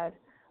had,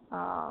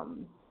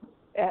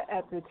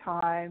 at the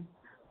time,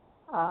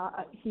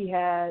 he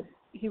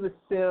was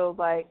still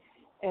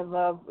in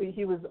love.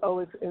 He was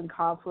always in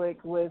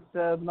conflict with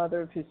the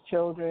mother of his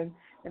children,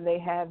 and they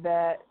had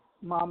that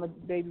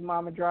baby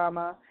mama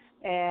drama,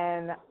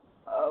 and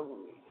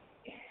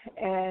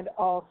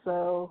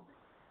also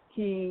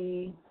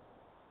he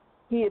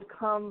he had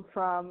come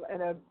from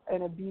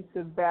an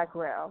abusive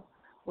background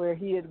where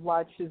he had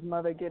watched his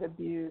mother get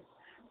abused.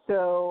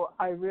 So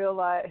I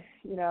realized,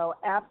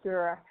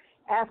 after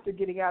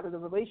getting out of the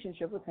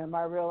relationship with him,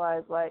 I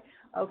realized, like,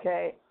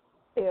 okay,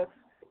 if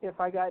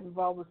I got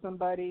involved with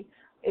somebody,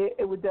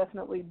 it would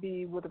definitely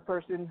be with a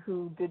person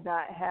who did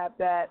not have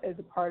that as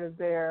a part of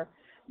their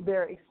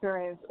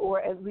experience,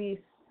 or at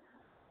least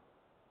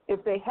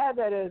if they had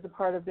that as a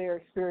part of their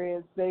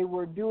experience, they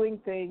were doing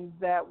things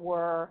that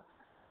were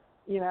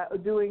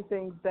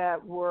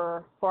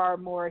far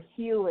more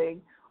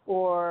healing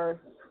or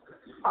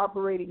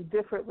operating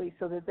differently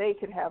so that they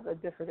could have a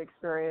different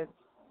experience.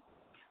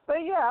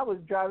 But yeah, I was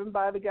driving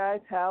by the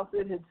guy's house.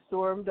 It had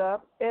stormed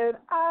up, and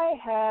I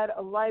had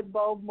a light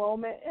bulb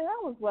moment, and I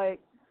was like,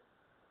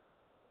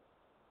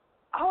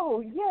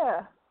 oh,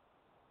 yeah.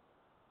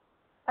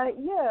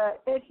 Yeah,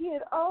 and he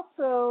had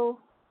also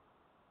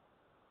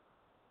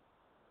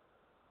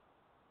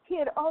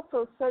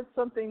said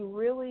something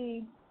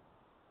really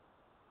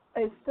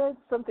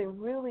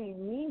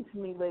mean to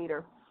me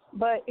later.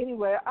 But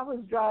anyway, I was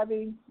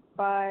driving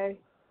by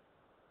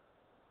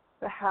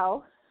the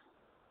house,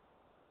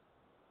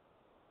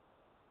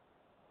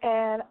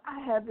 and I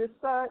had this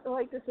thought,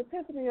 like this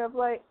epiphany of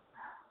like,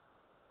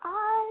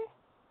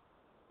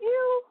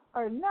 you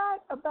are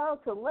not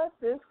about to let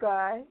this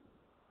guy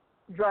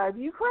drive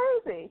you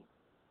crazy.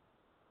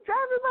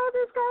 Driving by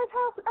this guy's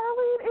house,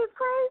 Arlene, is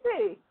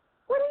crazy.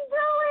 What are you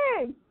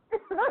doing?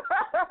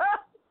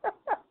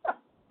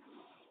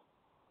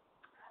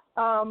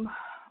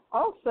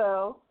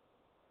 Also,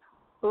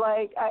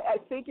 like, I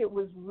think it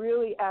was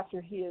really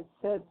after he had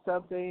said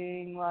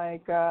something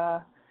like,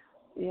 that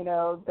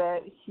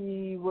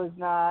he was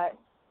not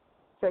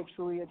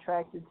sexually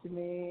attracted to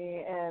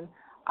me, and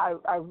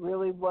I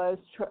really was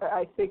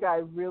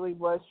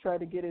trying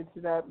to get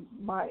into that.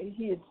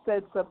 He had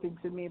said something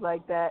to me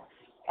like that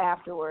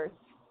afterwards,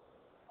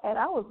 and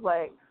I was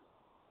like,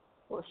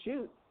 well,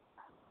 shoot,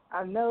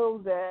 I know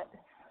that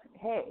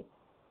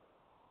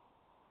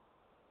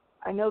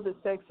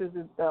sex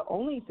isn't the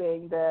only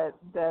thing that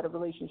a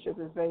relationship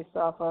is based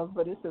off of,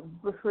 but it's a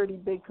pretty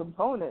big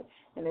component.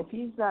 And if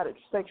he's not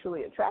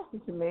sexually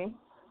attracted to me,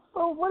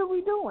 well, what are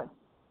we doing?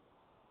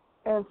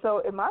 And so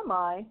in my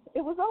mind,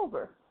 it was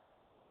over.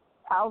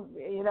 I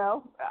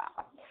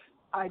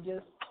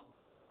just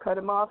cut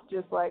him off,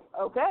 just like,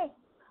 okay,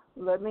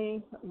 let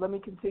me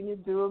continue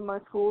doing my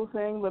school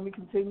thing. Let me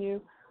continue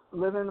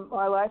living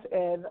my life,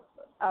 and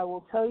I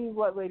will tell you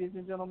what, ladies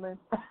and gentlemen.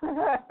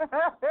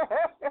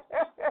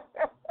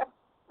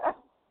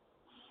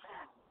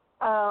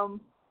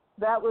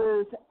 That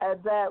was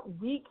that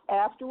week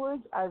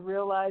afterwards, I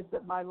realized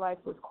that my life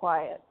was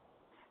quiet.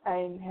 I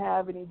didn't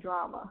have any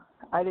drama.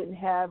 I didn't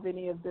have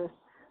any of this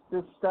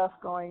stuff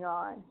going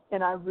on.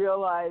 And I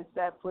realized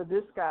that for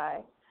this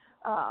guy,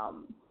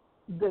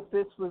 that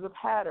this was a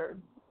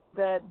pattern,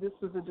 that this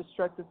was a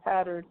destructive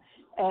pattern,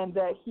 and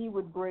that he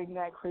would bring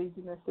that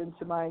craziness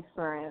into my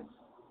experience.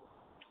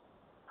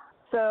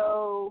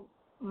 So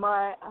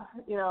I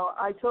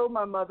told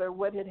my mother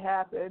what had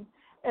happened,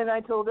 and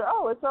I told her,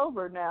 oh, it's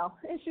over now.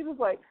 And she was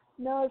like,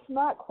 no, it's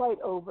not quite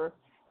over.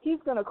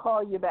 He's going to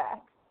call you back.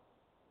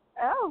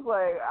 And I was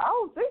like, I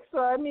don't think so.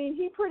 I mean,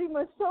 he pretty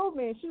much told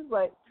me. She was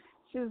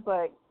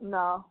like,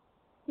 no,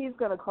 he's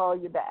going to call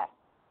you back.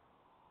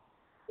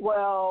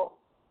 Well,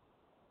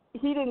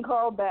 he didn't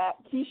call back.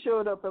 He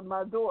showed up at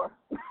my door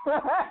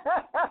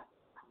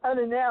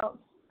unannounced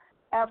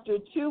after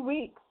 2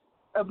 weeks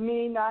of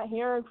me not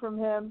hearing from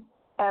him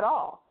at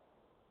all.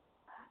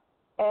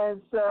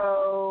 And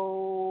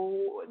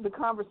so the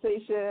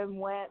conversation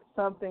went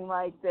something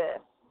like this.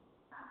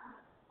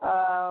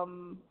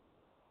 And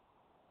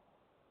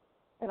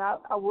I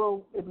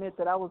will admit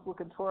that I was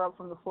looking tore up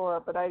from the floor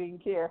up, but I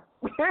didn't care.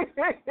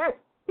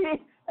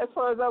 As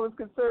far as I was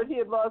concerned, he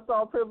had lost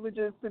all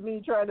privileges to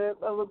me trying to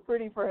look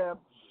pretty for him.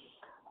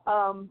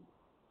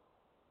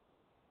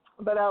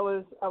 But I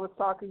was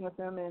talking with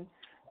him,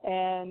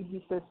 and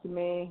he says to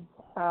me,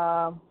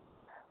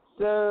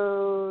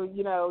 so,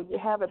 you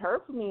haven't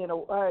heard from me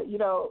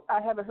I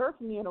haven't heard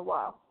from you in a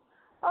while.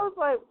 I was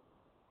like,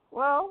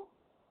 well,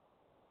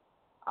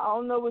 I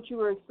don't know what you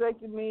were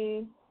expecting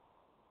me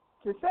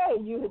to say.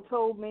 You had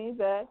told me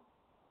that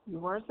you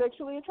weren't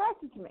sexually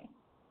attracted to me.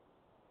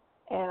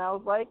 And I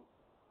was like,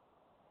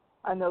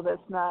 I know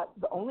that's not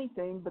the only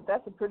thing, but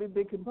that's a pretty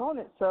big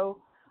component.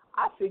 So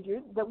I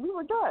figured that we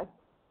were done.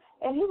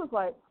 And he was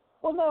like,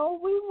 well, no,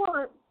 we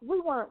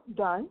weren't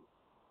done.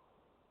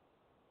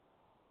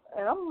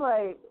 And I'm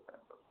like,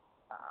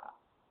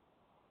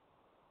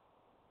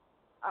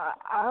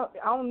 I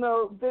don't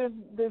know.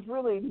 There's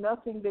really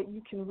nothing that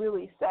you can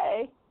really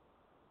say.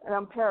 And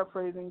I'm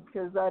paraphrasing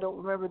because I don't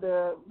remember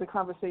the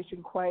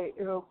conversation quite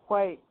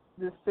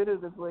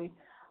definitively.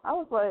 I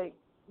was like,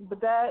 but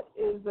that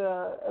is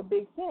a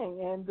big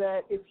thing, and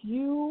that if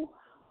you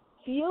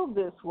feel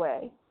this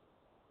way,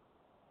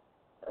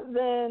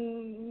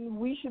 then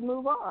we should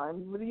move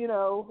on.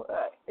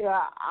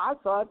 I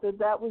thought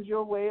that was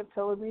your way of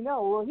telling me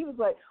no. Well, he was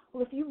like,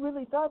 well, if you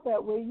really thought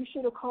that way, you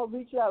should have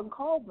reached out and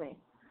called me.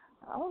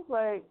 I was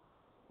like,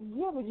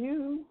 yeah, but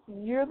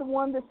you're the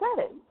one that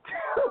said it.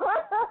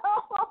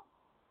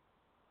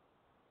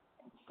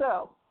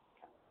 So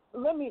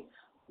let me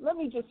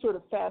just sort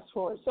of fast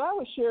forward. So I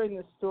was sharing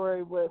this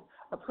story with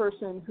a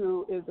person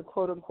who is a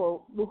quote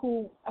unquote,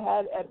 who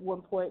had at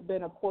one point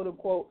been a quote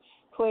unquote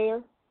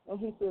player, and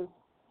he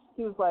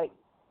was like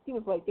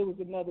there was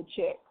another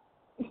chick,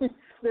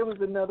 there was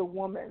another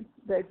woman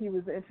that he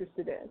was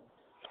interested in,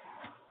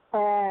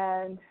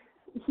 and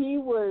he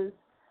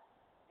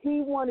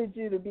wanted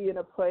you to be in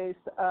a place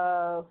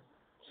of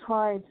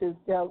trying to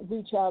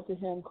reach out to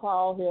him,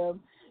 call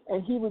him,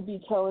 and he would be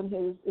telling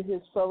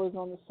his fellows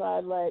on the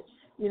side, like,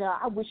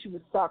 I wish you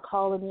would stop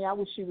calling me. I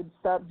wish you would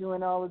stop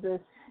doing all of this,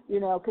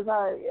 because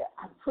I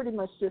pretty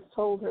much just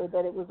told her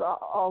that it was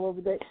all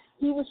over there.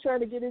 He was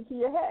trying to get into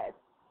your head.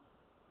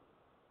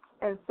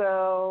 And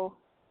so,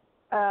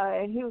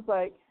 and he was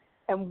like,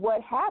 and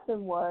what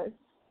happened was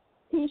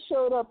he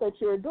showed up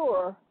at your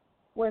door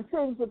when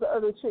things with the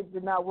other chick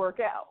did not work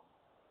out.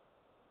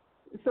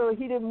 So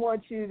he didn't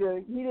want you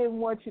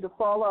to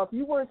fall off.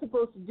 You weren't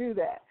supposed to do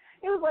that.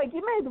 It was like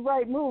you made the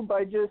right move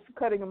by just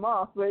cutting him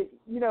off, but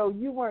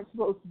you weren't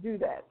supposed to do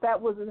that. That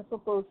wasn't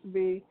supposed to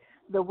be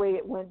the way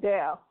it went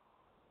down.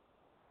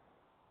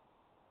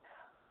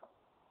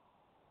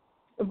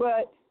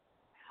 But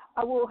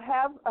I will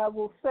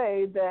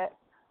say that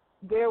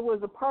there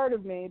was a part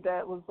of me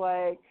that was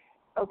like,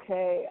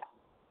 okay,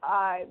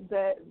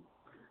 that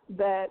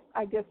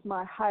I guess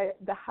the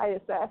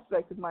highest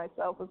aspect of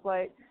myself was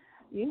like,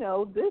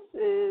 this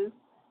is,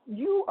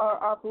 you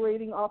are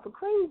operating off of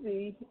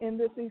crazy in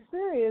this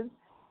experience.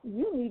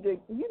 You need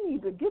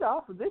to get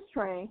off of this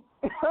train.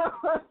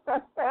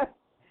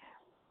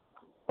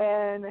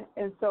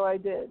 and so I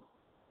did.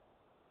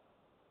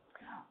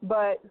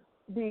 But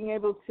being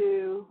able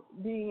to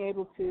be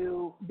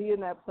in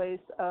that place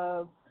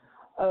of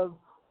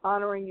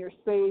honoring your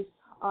space,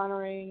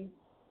 honoring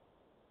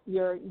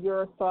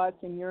your thoughts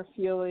and your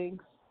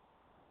feelings,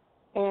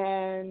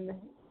 and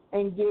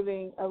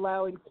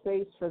allowing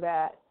space for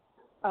that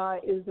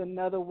is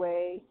another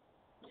way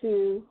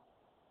to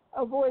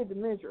avoid the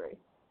misery.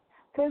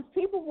 Because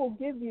people will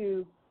give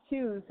you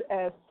cues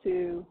as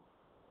to,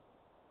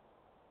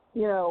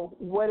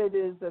 what it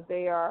is that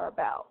they are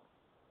about.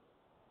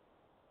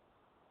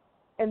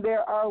 And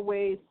there are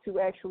ways to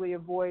actually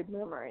avoid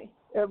misery.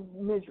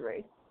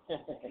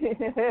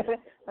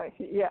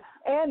 Yeah,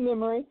 and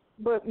memory,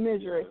 but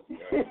misery.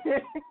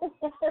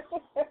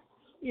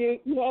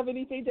 You have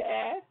anything to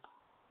add?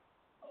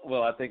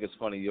 Well, I think it's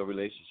funny. Your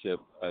relationship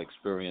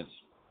experience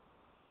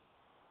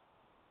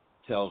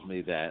tells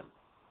me that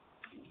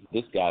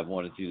this guy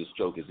wanted you to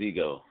stroke his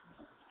ego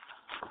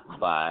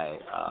by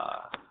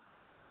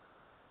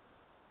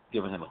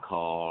giving him a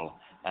call,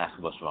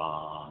 asking what's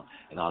wrong,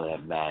 and all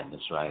that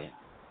madness, right?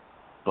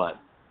 But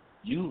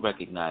you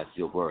recognized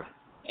your worth,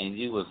 and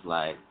you was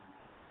like,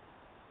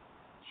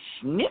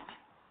 snip.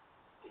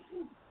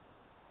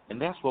 And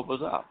that's what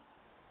was up.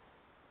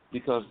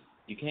 Because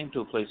you came to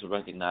a place of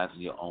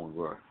recognizing your own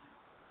worth.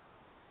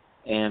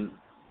 And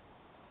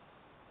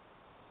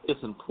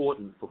it's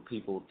important for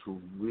people to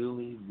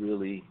really,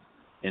 really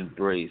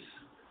embrace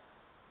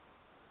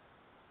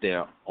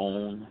their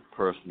own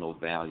personal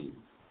value.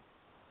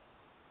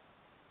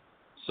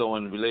 So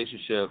in a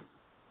relationship,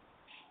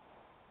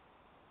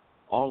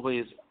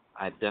 always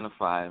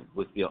identify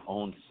with your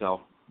own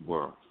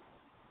self-worth.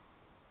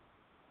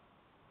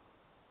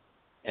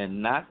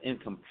 And not in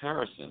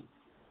comparison,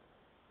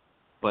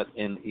 but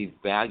in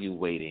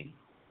evaluating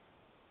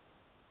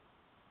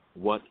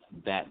what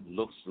that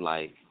looks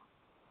like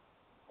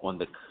on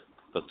the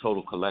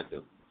total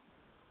collective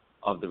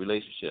of the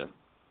relationship.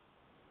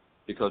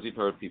 Because you've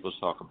heard people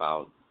talk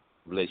about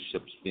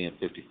relationships being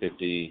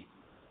 50-50,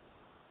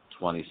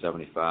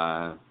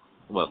 20-75,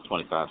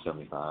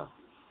 25-75,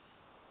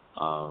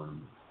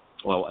 and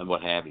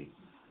what have you.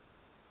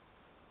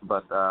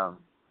 But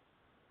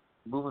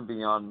moving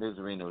beyond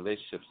misery in a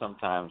relationship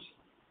sometimes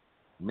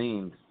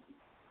means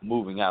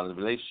moving out of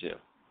the relationship,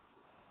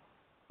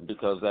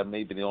 because that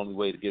may be the only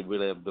way to get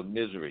rid of the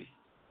misery.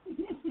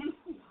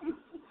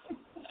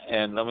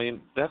 And,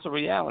 that's a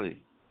reality.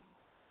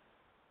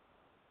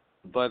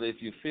 But if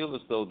you feel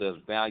as though there's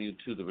value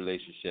to the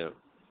relationship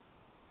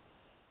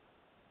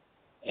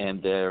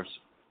and there's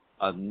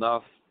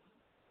enough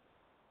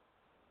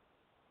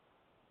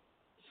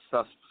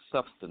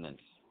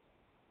substance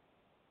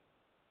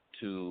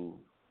to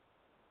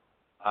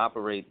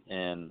operate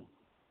in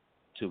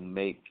to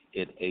make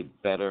it a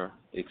better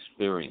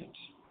experience,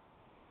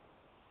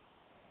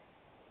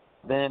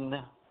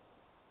 then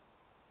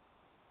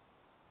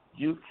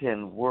you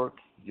can work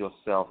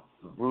yourself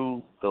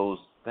through those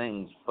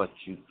things, but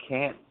you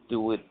can't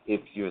do it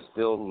if you're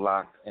still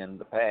locked in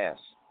the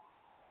past.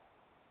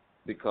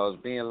 Because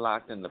being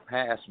locked in the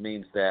past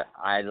means that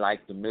I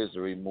like the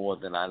misery more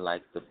than I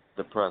like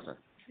the present.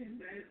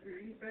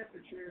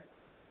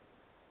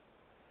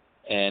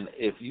 And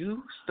if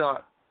you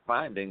start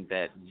finding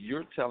that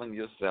you're telling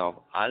yourself,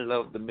 I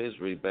love the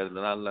misery better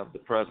than I love the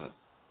present,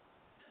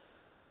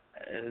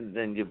 and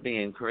then you're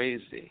being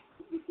crazy.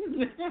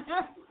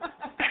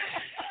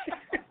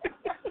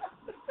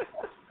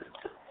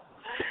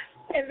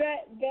 And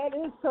that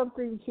is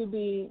something to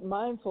be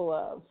mindful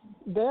of.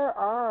 There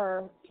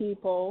are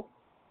people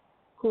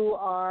who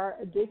are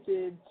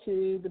addicted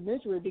to the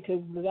misery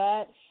because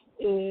that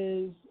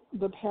is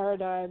the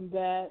paradigm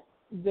that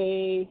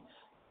they,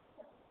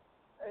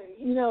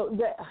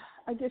 that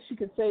I guess you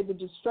could say the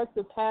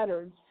destructive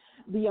patterns,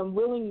 the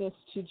unwillingness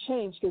to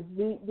change, because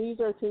these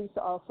are things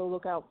to also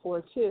look out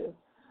for too.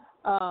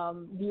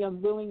 The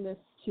unwillingness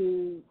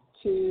to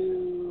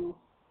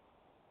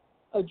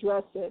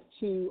address it,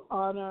 to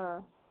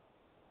honor,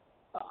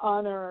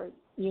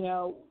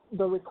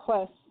 the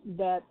request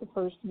that the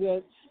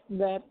person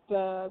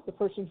the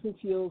person who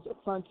feels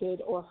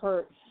affronted or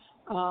hurt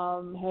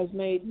has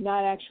made,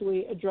 not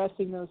actually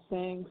addressing those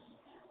things.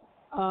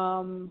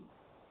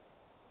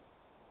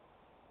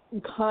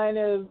 It kind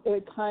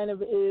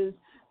of is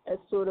a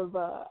sort of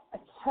a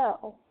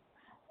tell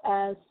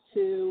as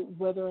to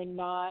whether or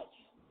not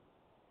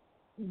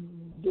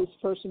this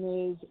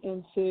person is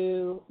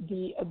into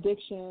the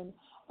addiction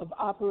of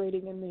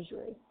operating in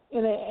misery.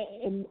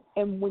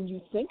 And when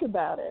you think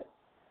about it,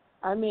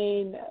 I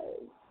mean,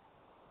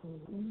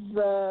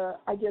 the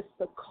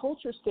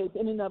culture scape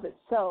in and of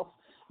itself,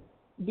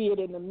 be it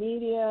in the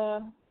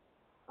media,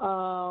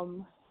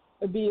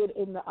 be it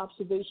in the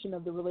observation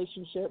of the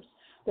relationships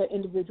that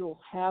individuals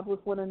have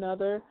with one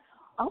another,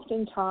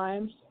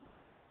 oftentimes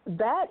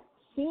that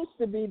seems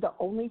to be the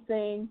only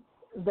thing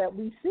that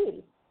we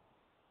see.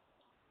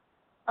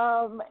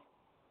 And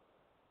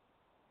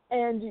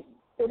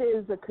it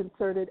is a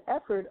concerted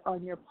effort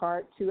on your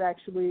part to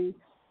actually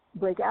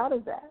break out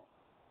of that.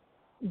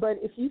 But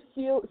if you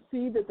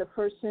see that the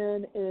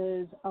person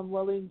is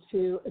unwilling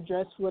to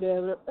address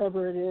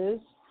whatever it is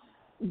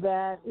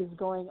that is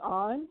going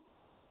on,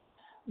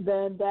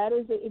 then that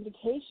is an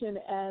indication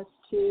as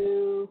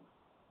to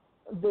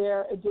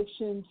their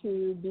addiction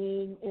to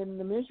being in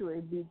the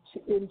misery,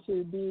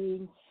 into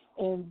being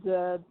in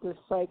the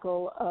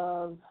cycle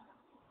of,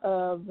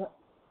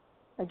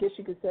 I guess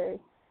you could say,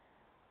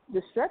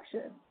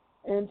 destruction,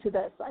 into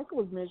that cycle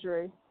of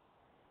misery,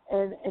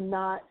 and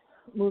not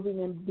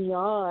moving in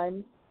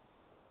beyond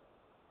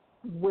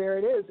where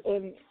it is.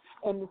 And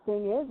the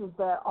thing is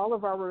that all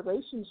of our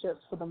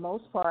relationships, for the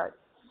most part,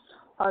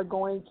 are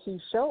going to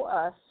show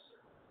us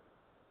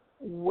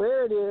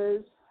where it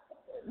is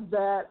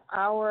that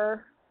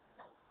our,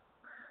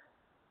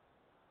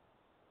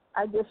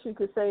 I guess you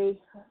could say,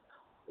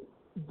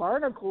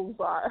 barnacles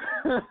are.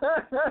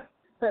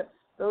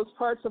 Those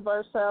parts of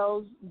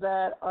ourselves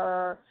that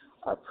are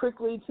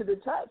prickly to the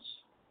touch,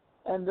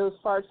 and those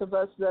parts of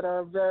us that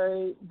are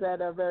very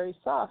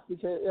soft,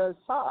 because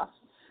soft.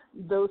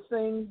 Those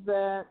things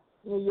that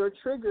your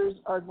triggers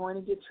are going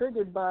to get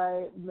triggered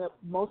by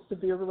most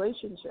of your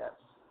relationships.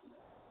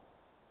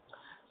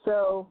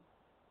 So,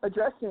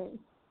 addressing.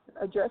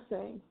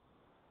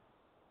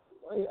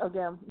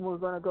 Again, we're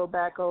going to go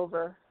back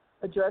over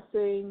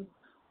addressing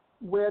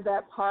where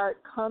that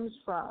part comes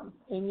from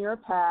in your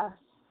past,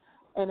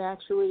 and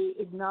actually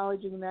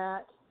acknowledging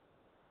that,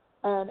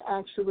 and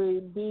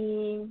actually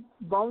being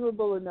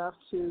vulnerable enough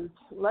to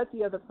let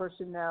the other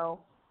person know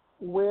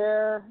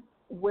where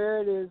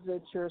it is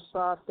that you're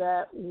soft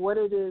at, what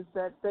it is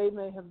that they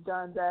may have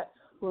done that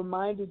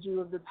reminded you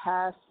of the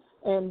past,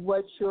 and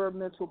what's your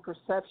mental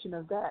perception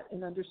of that,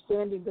 and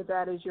understanding that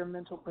that is your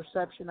mental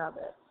perception of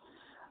it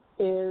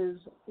is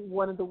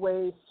one of the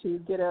ways to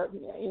get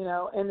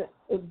and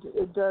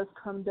it does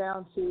come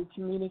down to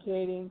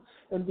communicating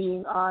and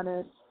being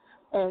honest,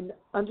 and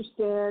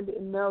understand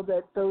and know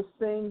that those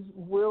things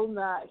will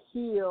not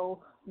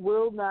heal,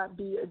 will not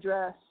be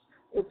addressed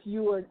if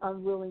you are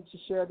unwilling to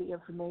share the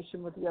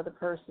information with the other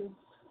person.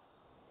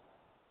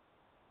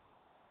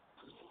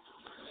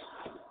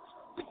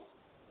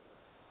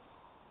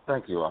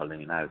 Thank you,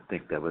 Arlene. I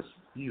think that was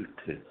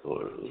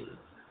beautiful.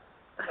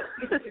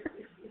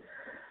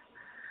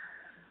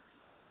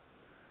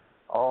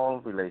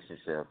 All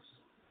relationships,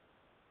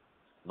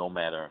 no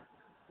matter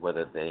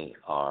whether they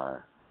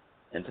are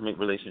intimate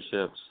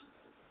relationships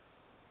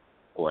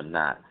or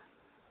not,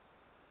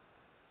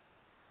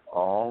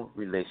 all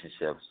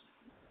relationships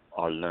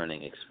are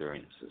learning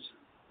experiences.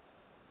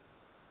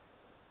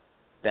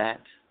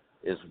 That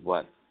is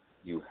what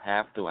you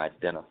have to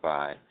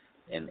identify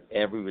in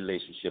every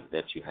relationship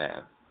that you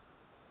have,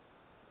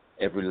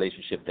 every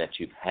relationship that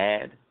you've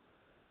had,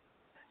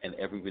 and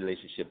every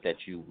relationship that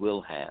you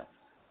will have.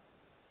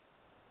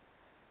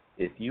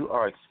 If you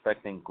are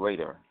expecting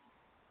greater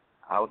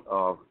out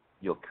of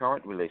your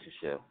current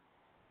relationship,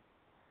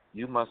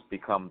 you must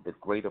become the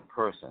greater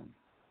person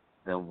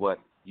than what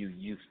you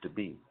used to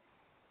be.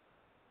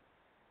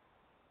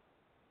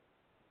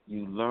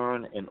 You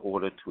learn in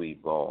order to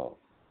evolve.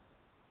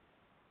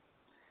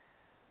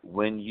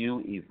 When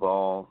you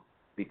evolve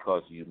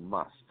because you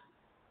must,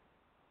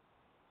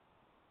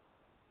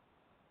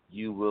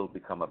 you will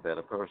become a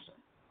better person.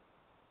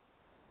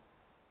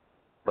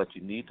 But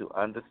you need to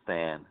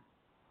understand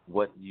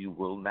what you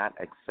will not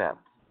accept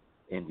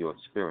in your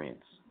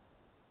experience,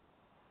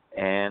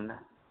 and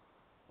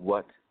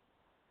what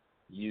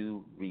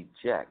you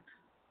reject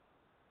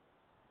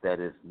that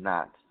is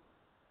not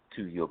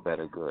to your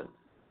better good.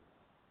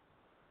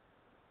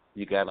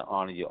 You got to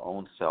honor your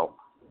own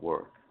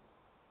self-worth.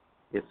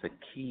 It's a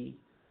key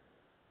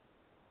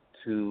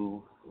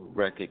to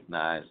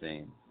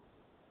recognizing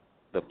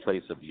the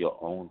place of your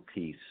own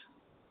peace,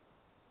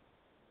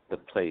 the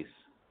place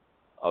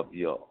of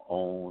your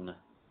own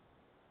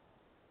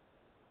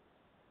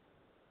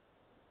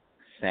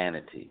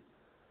sanity.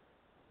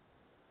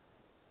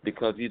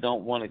 Because you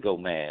don't want to go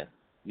mad.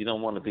 You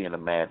don't want to be in a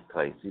mad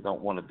place. You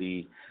don't want to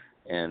be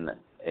in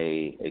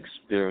a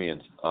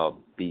experience of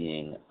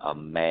being a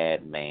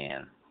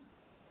madman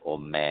or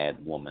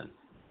mad woman,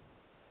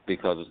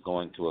 because it's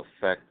going to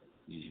affect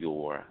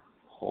your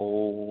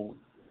whole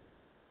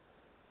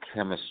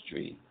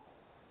chemistry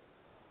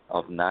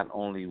of not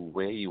only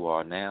where you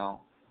are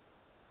now,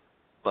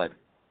 but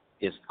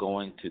it's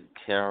going to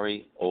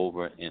carry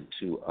over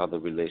into other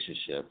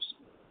relationships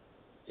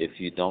if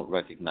you don't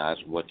recognize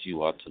what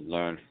you are to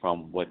learn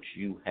from what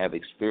you have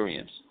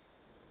experienced.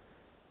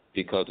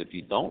 Because if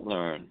you don't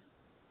learn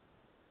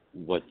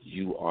what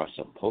you are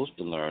supposed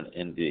to learn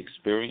in the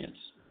experience,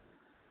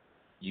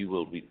 you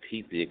will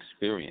repeat the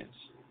experience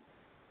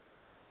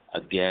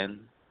again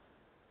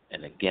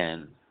and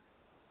again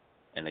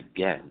and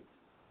again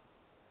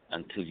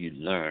until you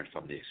learn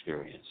from the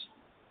experience.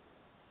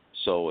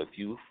 So if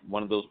you're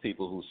one of those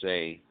people who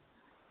say,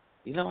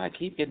 you know, I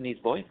keep getting these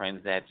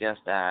boyfriends that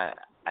just, I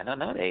don't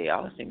know, they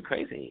all seem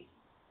crazy.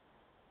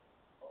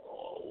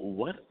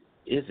 What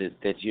is it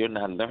that you're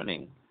not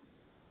learning?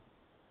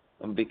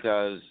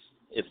 Because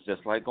it's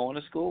just like going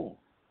to school.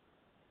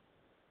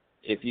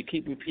 If you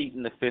keep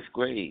repeating the 5th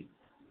grade,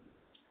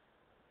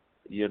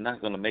 you're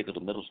not going to make it to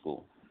middle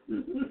school.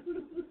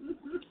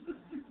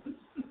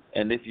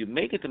 And if you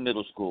make it to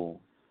middle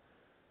school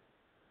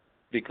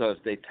because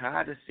they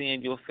tired of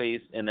seeing your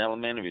face in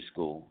elementary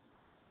school,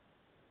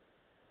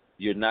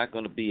 you're not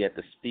going to be at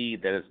the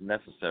speed that is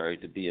necessary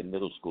to be in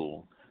middle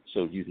school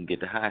so you can get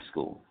to high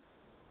school.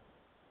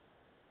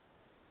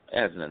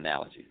 As an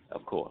analogy,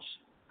 of course.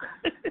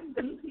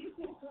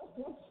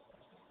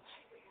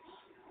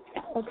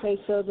 Okay,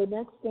 so the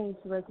next thing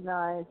to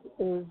recognize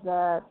is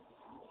that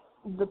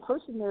the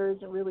person there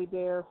isn't really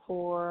there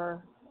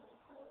for,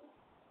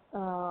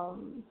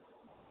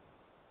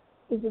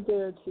 isn't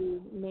there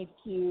to make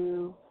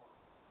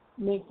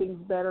things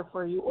better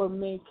for you or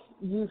make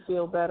you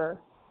feel better.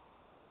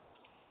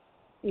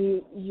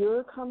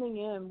 You're coming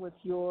in with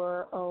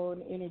your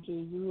own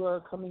energy. You are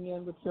coming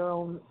in with your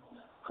own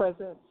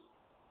presence.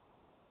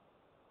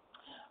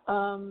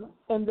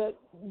 And that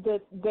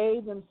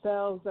they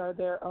themselves are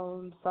their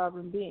own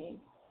sovereign being.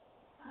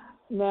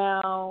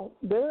 Now,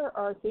 there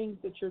are things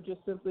that you're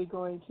just simply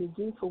going to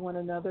do for one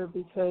another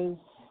because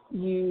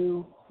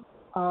you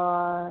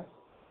are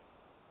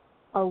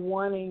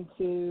wanting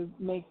to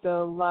make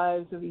the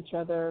lives of each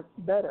other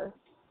better.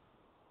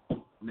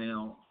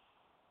 Now,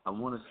 I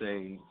want to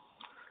say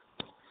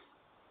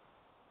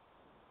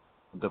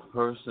the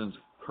person's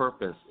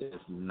purpose is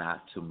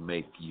not to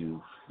make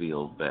you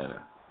feel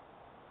better.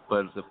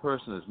 But if the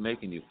person is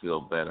making you feel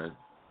better,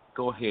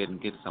 go ahead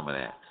and get some of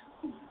that.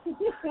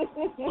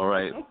 All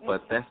right?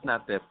 But that's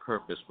not their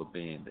purpose for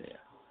being there.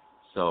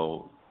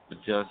 So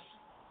just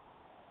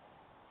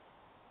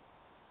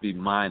be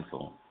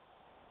mindful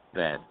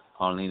that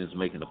Arlene is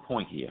making a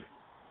point here,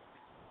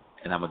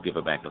 and I'm going to give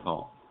her back the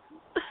phone.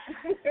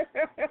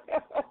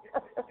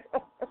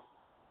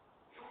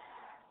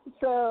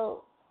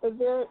 So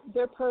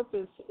their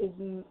purpose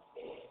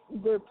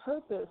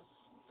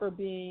for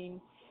being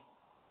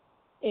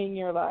in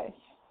your life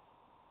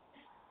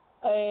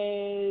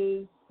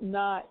is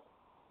not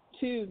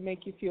to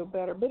make you feel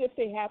better. But if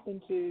they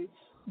happen to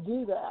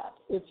do that,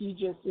 if you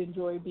just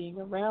enjoy being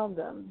around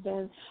them,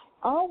 then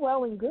all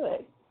well and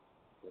good.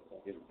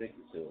 Don't get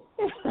addicted to it.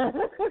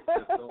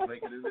 Just don't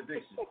make it an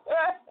addiction.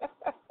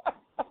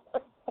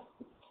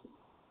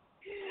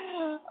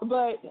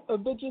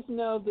 But just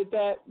know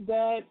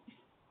that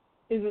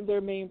isn't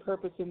their main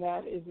purpose, and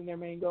that isn't their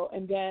main goal,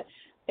 and that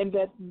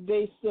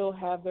they still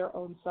have their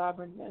own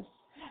sovereignness.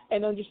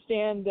 And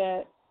understand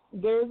that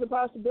there is a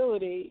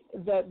possibility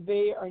that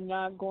they are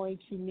not going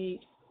to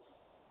meet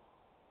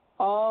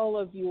all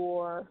of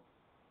your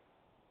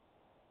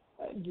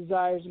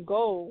desires and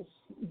goals,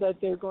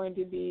 that they're going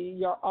to be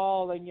your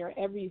all and your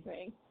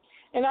everything.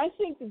 And I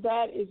think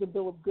that is a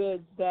bill of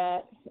goods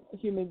that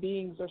human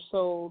beings are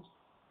sold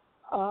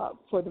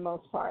for the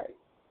most part.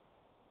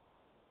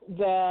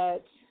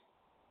 That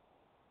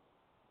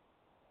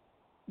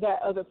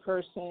other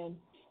person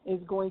is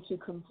going to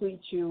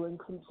complete you and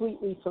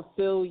completely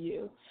fulfill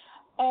you,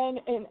 and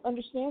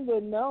understand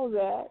and know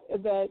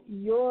that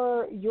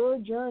your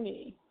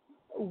journey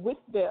with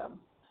them,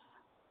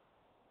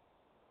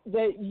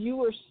 that you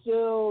are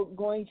still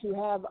going to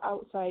have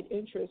outside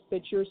interests,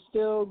 that you're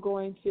still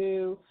going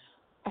to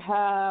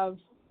have,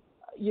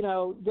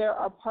 there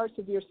are parts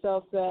of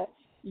yourself that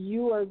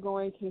you are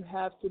going to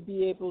have to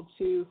be able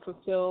to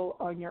fulfill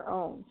on your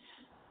own.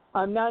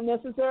 I'm not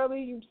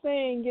necessarily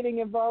saying getting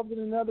involved in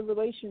another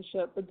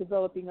relationship, but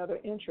developing other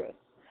interests,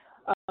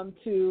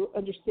 to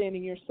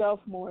understanding yourself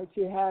more,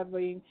 to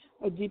having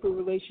a deeper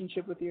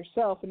relationship with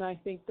yourself. And I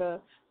think the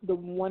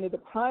one of the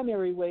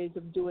primary ways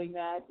of doing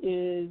that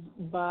is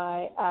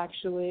by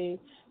actually,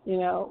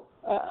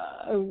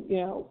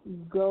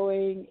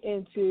 going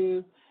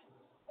into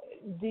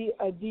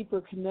a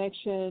deeper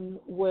connection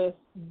with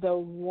the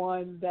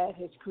one that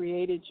has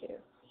created you.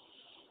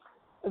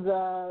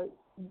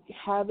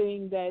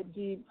 Having that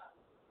deep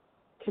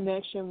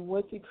connection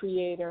with the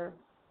Creator,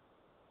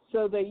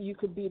 so that you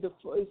could be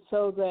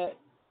so that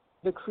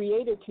the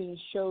Creator can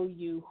show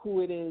you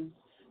who it is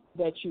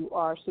that you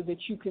are, so that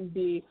you can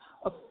be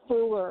a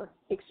fuller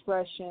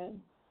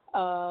expression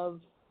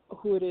of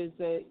who it is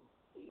that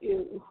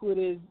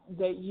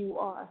you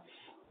are,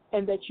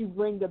 and that you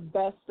bring the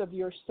best of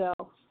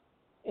yourself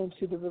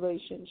into the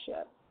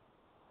relationship.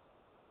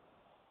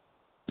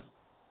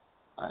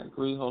 I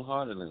agree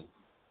wholeheartedly.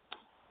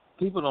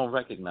 People don't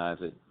recognize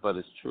it, but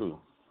it's true.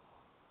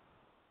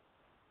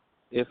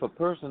 If a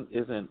person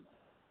isn't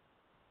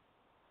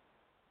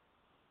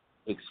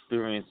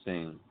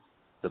experiencing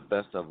the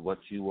best of what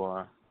you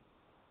are,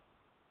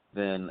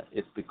 then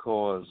it's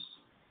because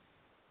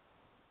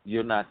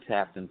you're not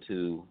tapped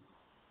into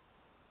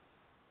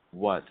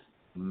what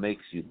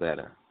makes you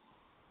better.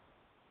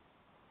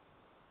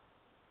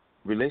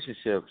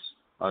 Relationships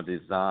are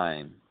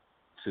designed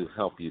to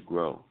help you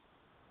grow.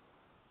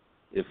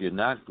 If you're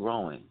not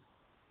growing,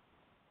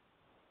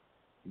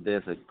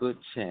 there's a good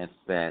chance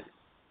that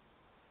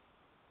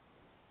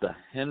the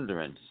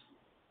hindrance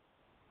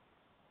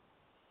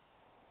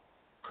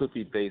could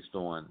be based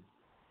on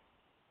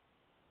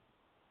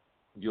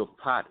your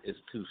pot is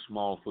too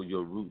small for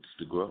your roots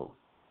to grow.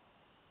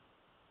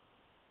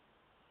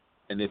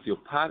 And if your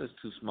pot is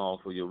too small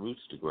for your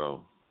roots to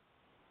grow,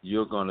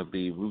 you're going to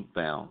be root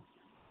bound.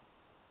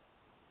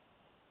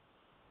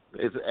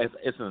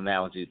 It's an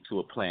analogy to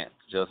a plant,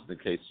 just in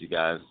case you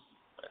guys,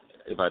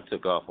 if I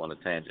took off on a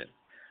tangent.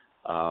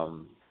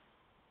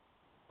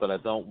 But I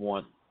don't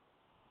want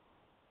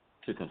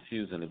to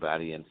confuse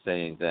anybody in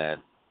saying that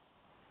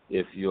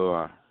if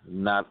you're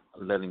not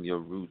letting your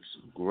roots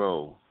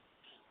grow,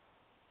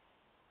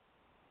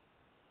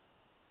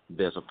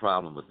 there's a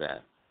problem with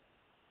that.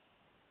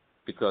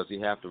 Because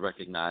you have to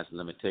recognize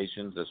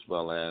limitations as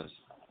well as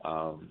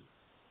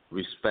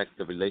respect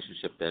the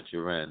relationship that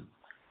you're in,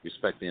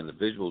 respect the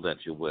individual that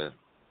you're with,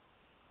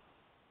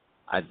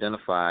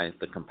 identify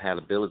the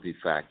compatibility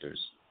factors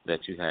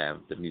that you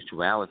have, the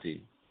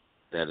mutuality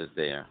that is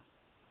there,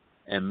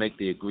 and make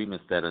the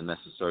agreements that are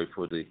necessary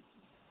for the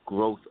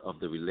growth of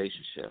the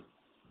relationship.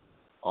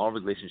 All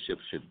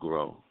relationships should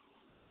grow.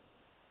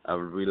 A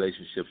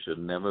relationship should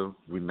never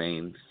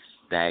remain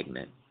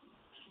stagnant,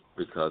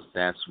 because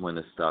that's when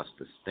it starts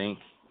to stink,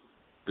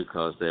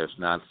 because there's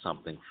not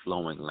something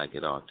flowing like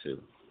it ought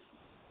to.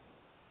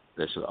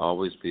 There should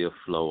always be a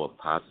flow of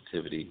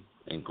positivity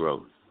and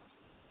growth.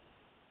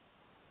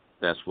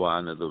 That's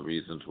one of the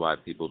reasons why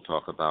people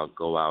talk about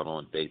go out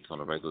on dates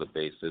on a regular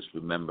basis.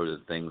 Remember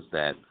the things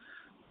that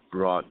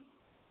brought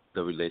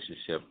the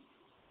relationship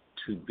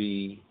to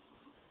be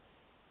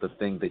the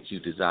thing that you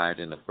desired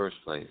in the first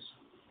place.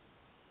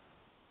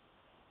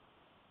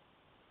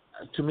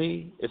 To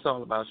me, it's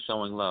all about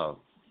showing love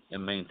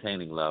and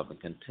maintaining love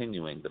and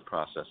continuing the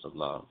process of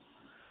love.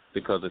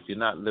 Because if you're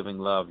not living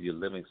love, you're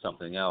living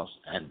something else,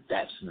 and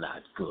that's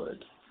not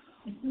good.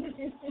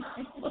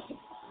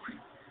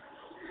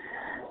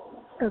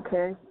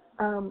 Okay.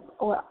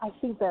 Well, I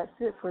think that's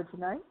it for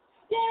tonight.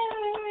 Yay!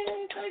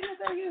 Thank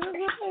you.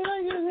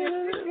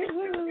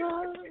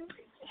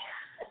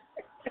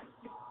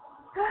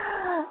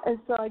 And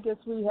so I guess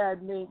we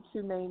had made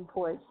two main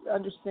points.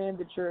 Understand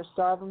that you're a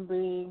sovereign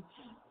being,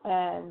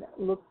 and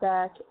look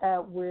back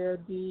at where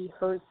the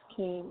hurts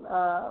came,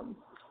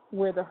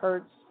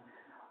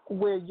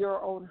 where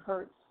your own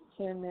hurts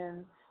came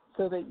in,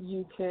 so that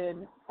you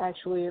can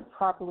actually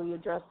properly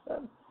address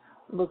them.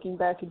 Looking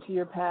back into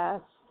your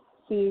past,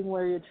 seeing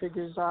where your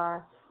triggers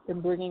are,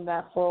 and bringing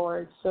that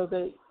forward so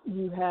that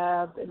you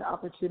have an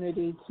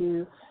opportunity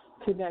to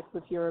connect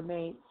with your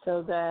mate,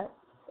 so that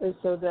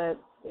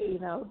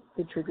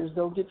the triggers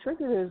don't get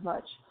triggered as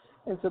much,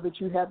 and so that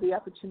you have the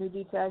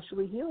opportunity to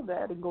actually heal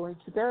that and go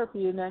into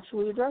therapy and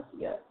actually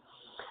addressing it.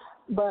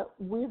 But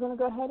we're going to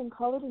go ahead and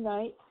call it a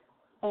night,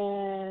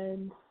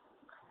 and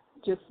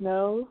just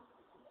know,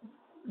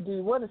 do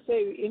you want to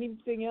say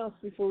anything else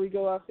before we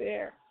go off the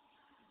air?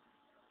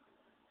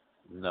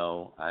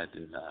 No, I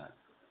do not.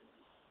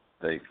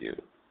 Thank you.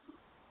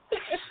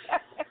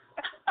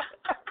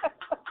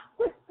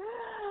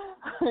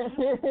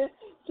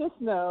 Just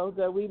know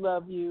that we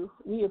love you.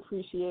 We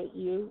appreciate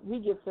you. We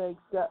give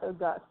thanks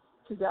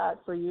to God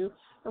for you.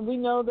 And we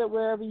know that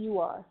wherever you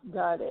are,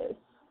 God is.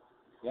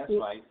 That's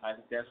right.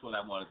 That's what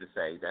I wanted to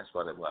say. That's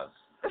what it was.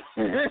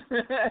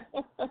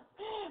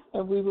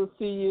 And we will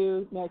see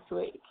you next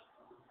week.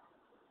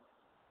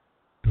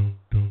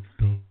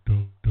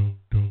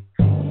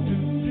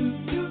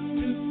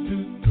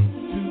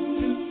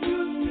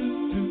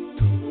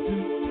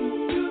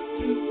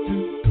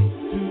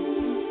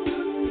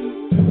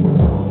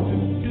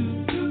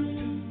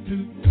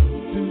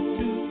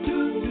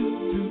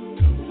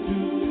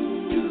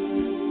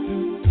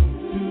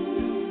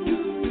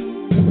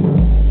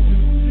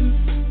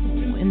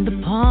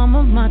 palm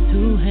of my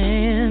two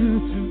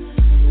hands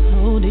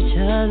hold each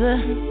other.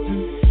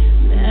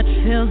 That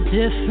feels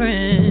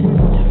different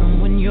from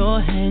when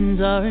your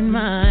hands are in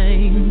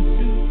mine.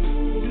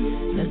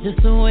 That's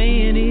just the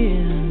way it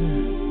is.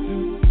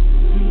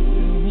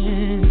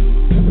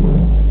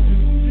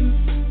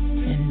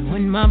 And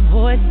when my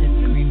voice is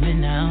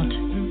screaming out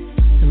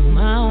to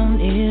my own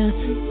ears,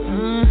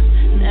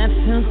 that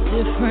feels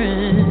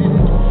different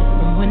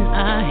from when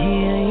I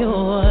hear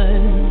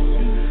yours.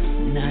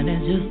 Now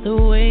that's just the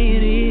way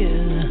it is.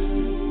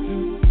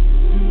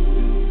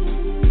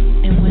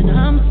 And when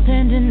I'm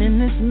standing in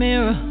this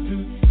mirror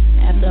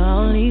after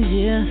all these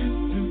years,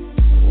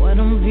 what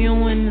I'm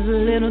viewing is a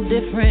little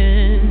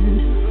different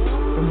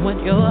from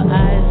what your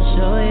eyes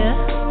show ya.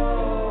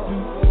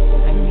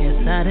 I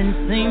guess I didn't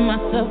see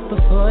myself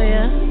before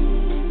ya.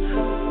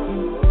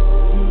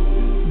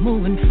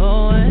 Moving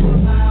forward,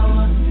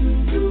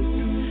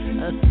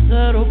 a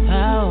subtle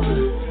power,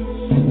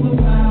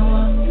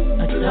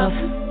 a tough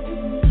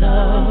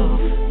love,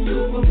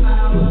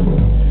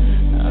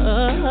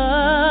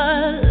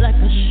 like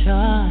a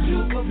shark,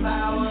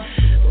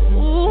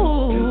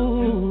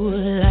 ooh,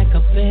 like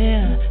a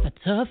bear, a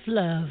tough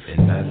love.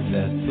 And I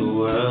thought the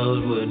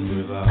world would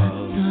revolve.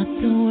 I thought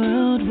the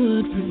world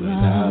would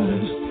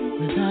revolve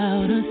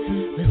without us,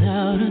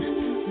 without us,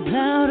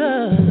 without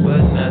us.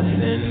 But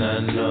nothing I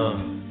know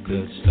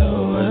could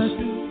slow us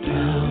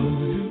down.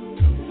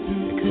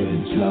 It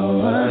couldn't slow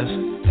us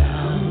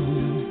down.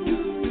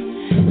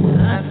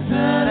 I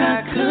thought I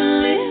could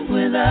live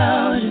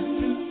without you.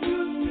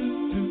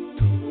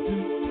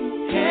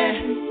 Hey,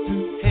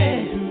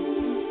 hey.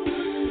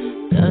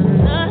 There's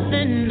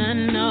nothing I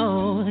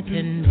know that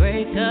can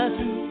break us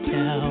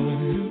down.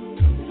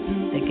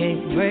 They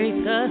can't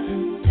break us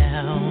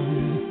down.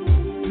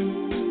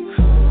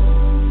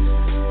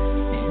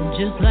 And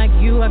just like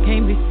you, I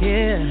can't be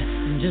scared.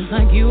 And just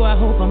like you, I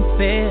hope I'm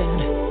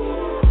spared.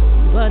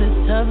 But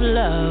it's tough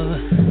love.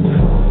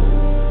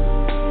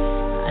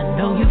 I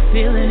know you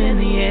feel it in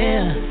the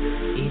air.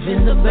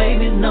 Even the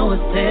babies know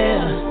it's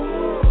there.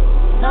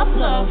 Tough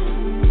love.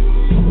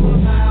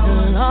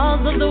 The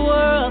laws of the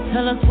world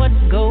tell us what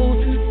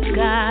goes to the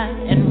sky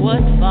and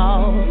what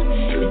falls.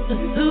 It's a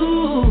superpower.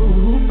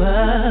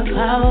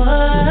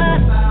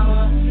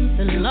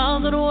 The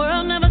laws of the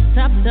world never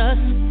stopped us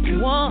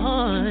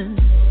once.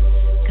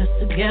 'Cause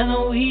together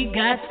we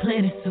got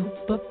plenty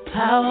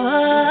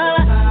superpower.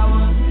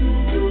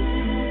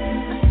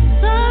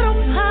 Subtle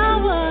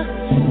power.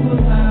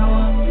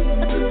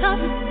 A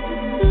tough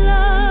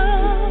love.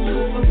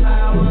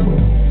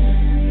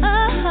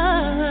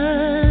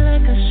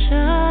 Like a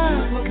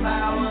shark.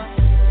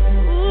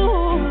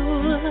 Ooh,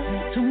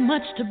 too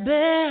much to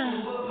bear.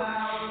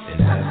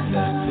 And I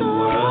thought the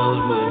world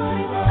would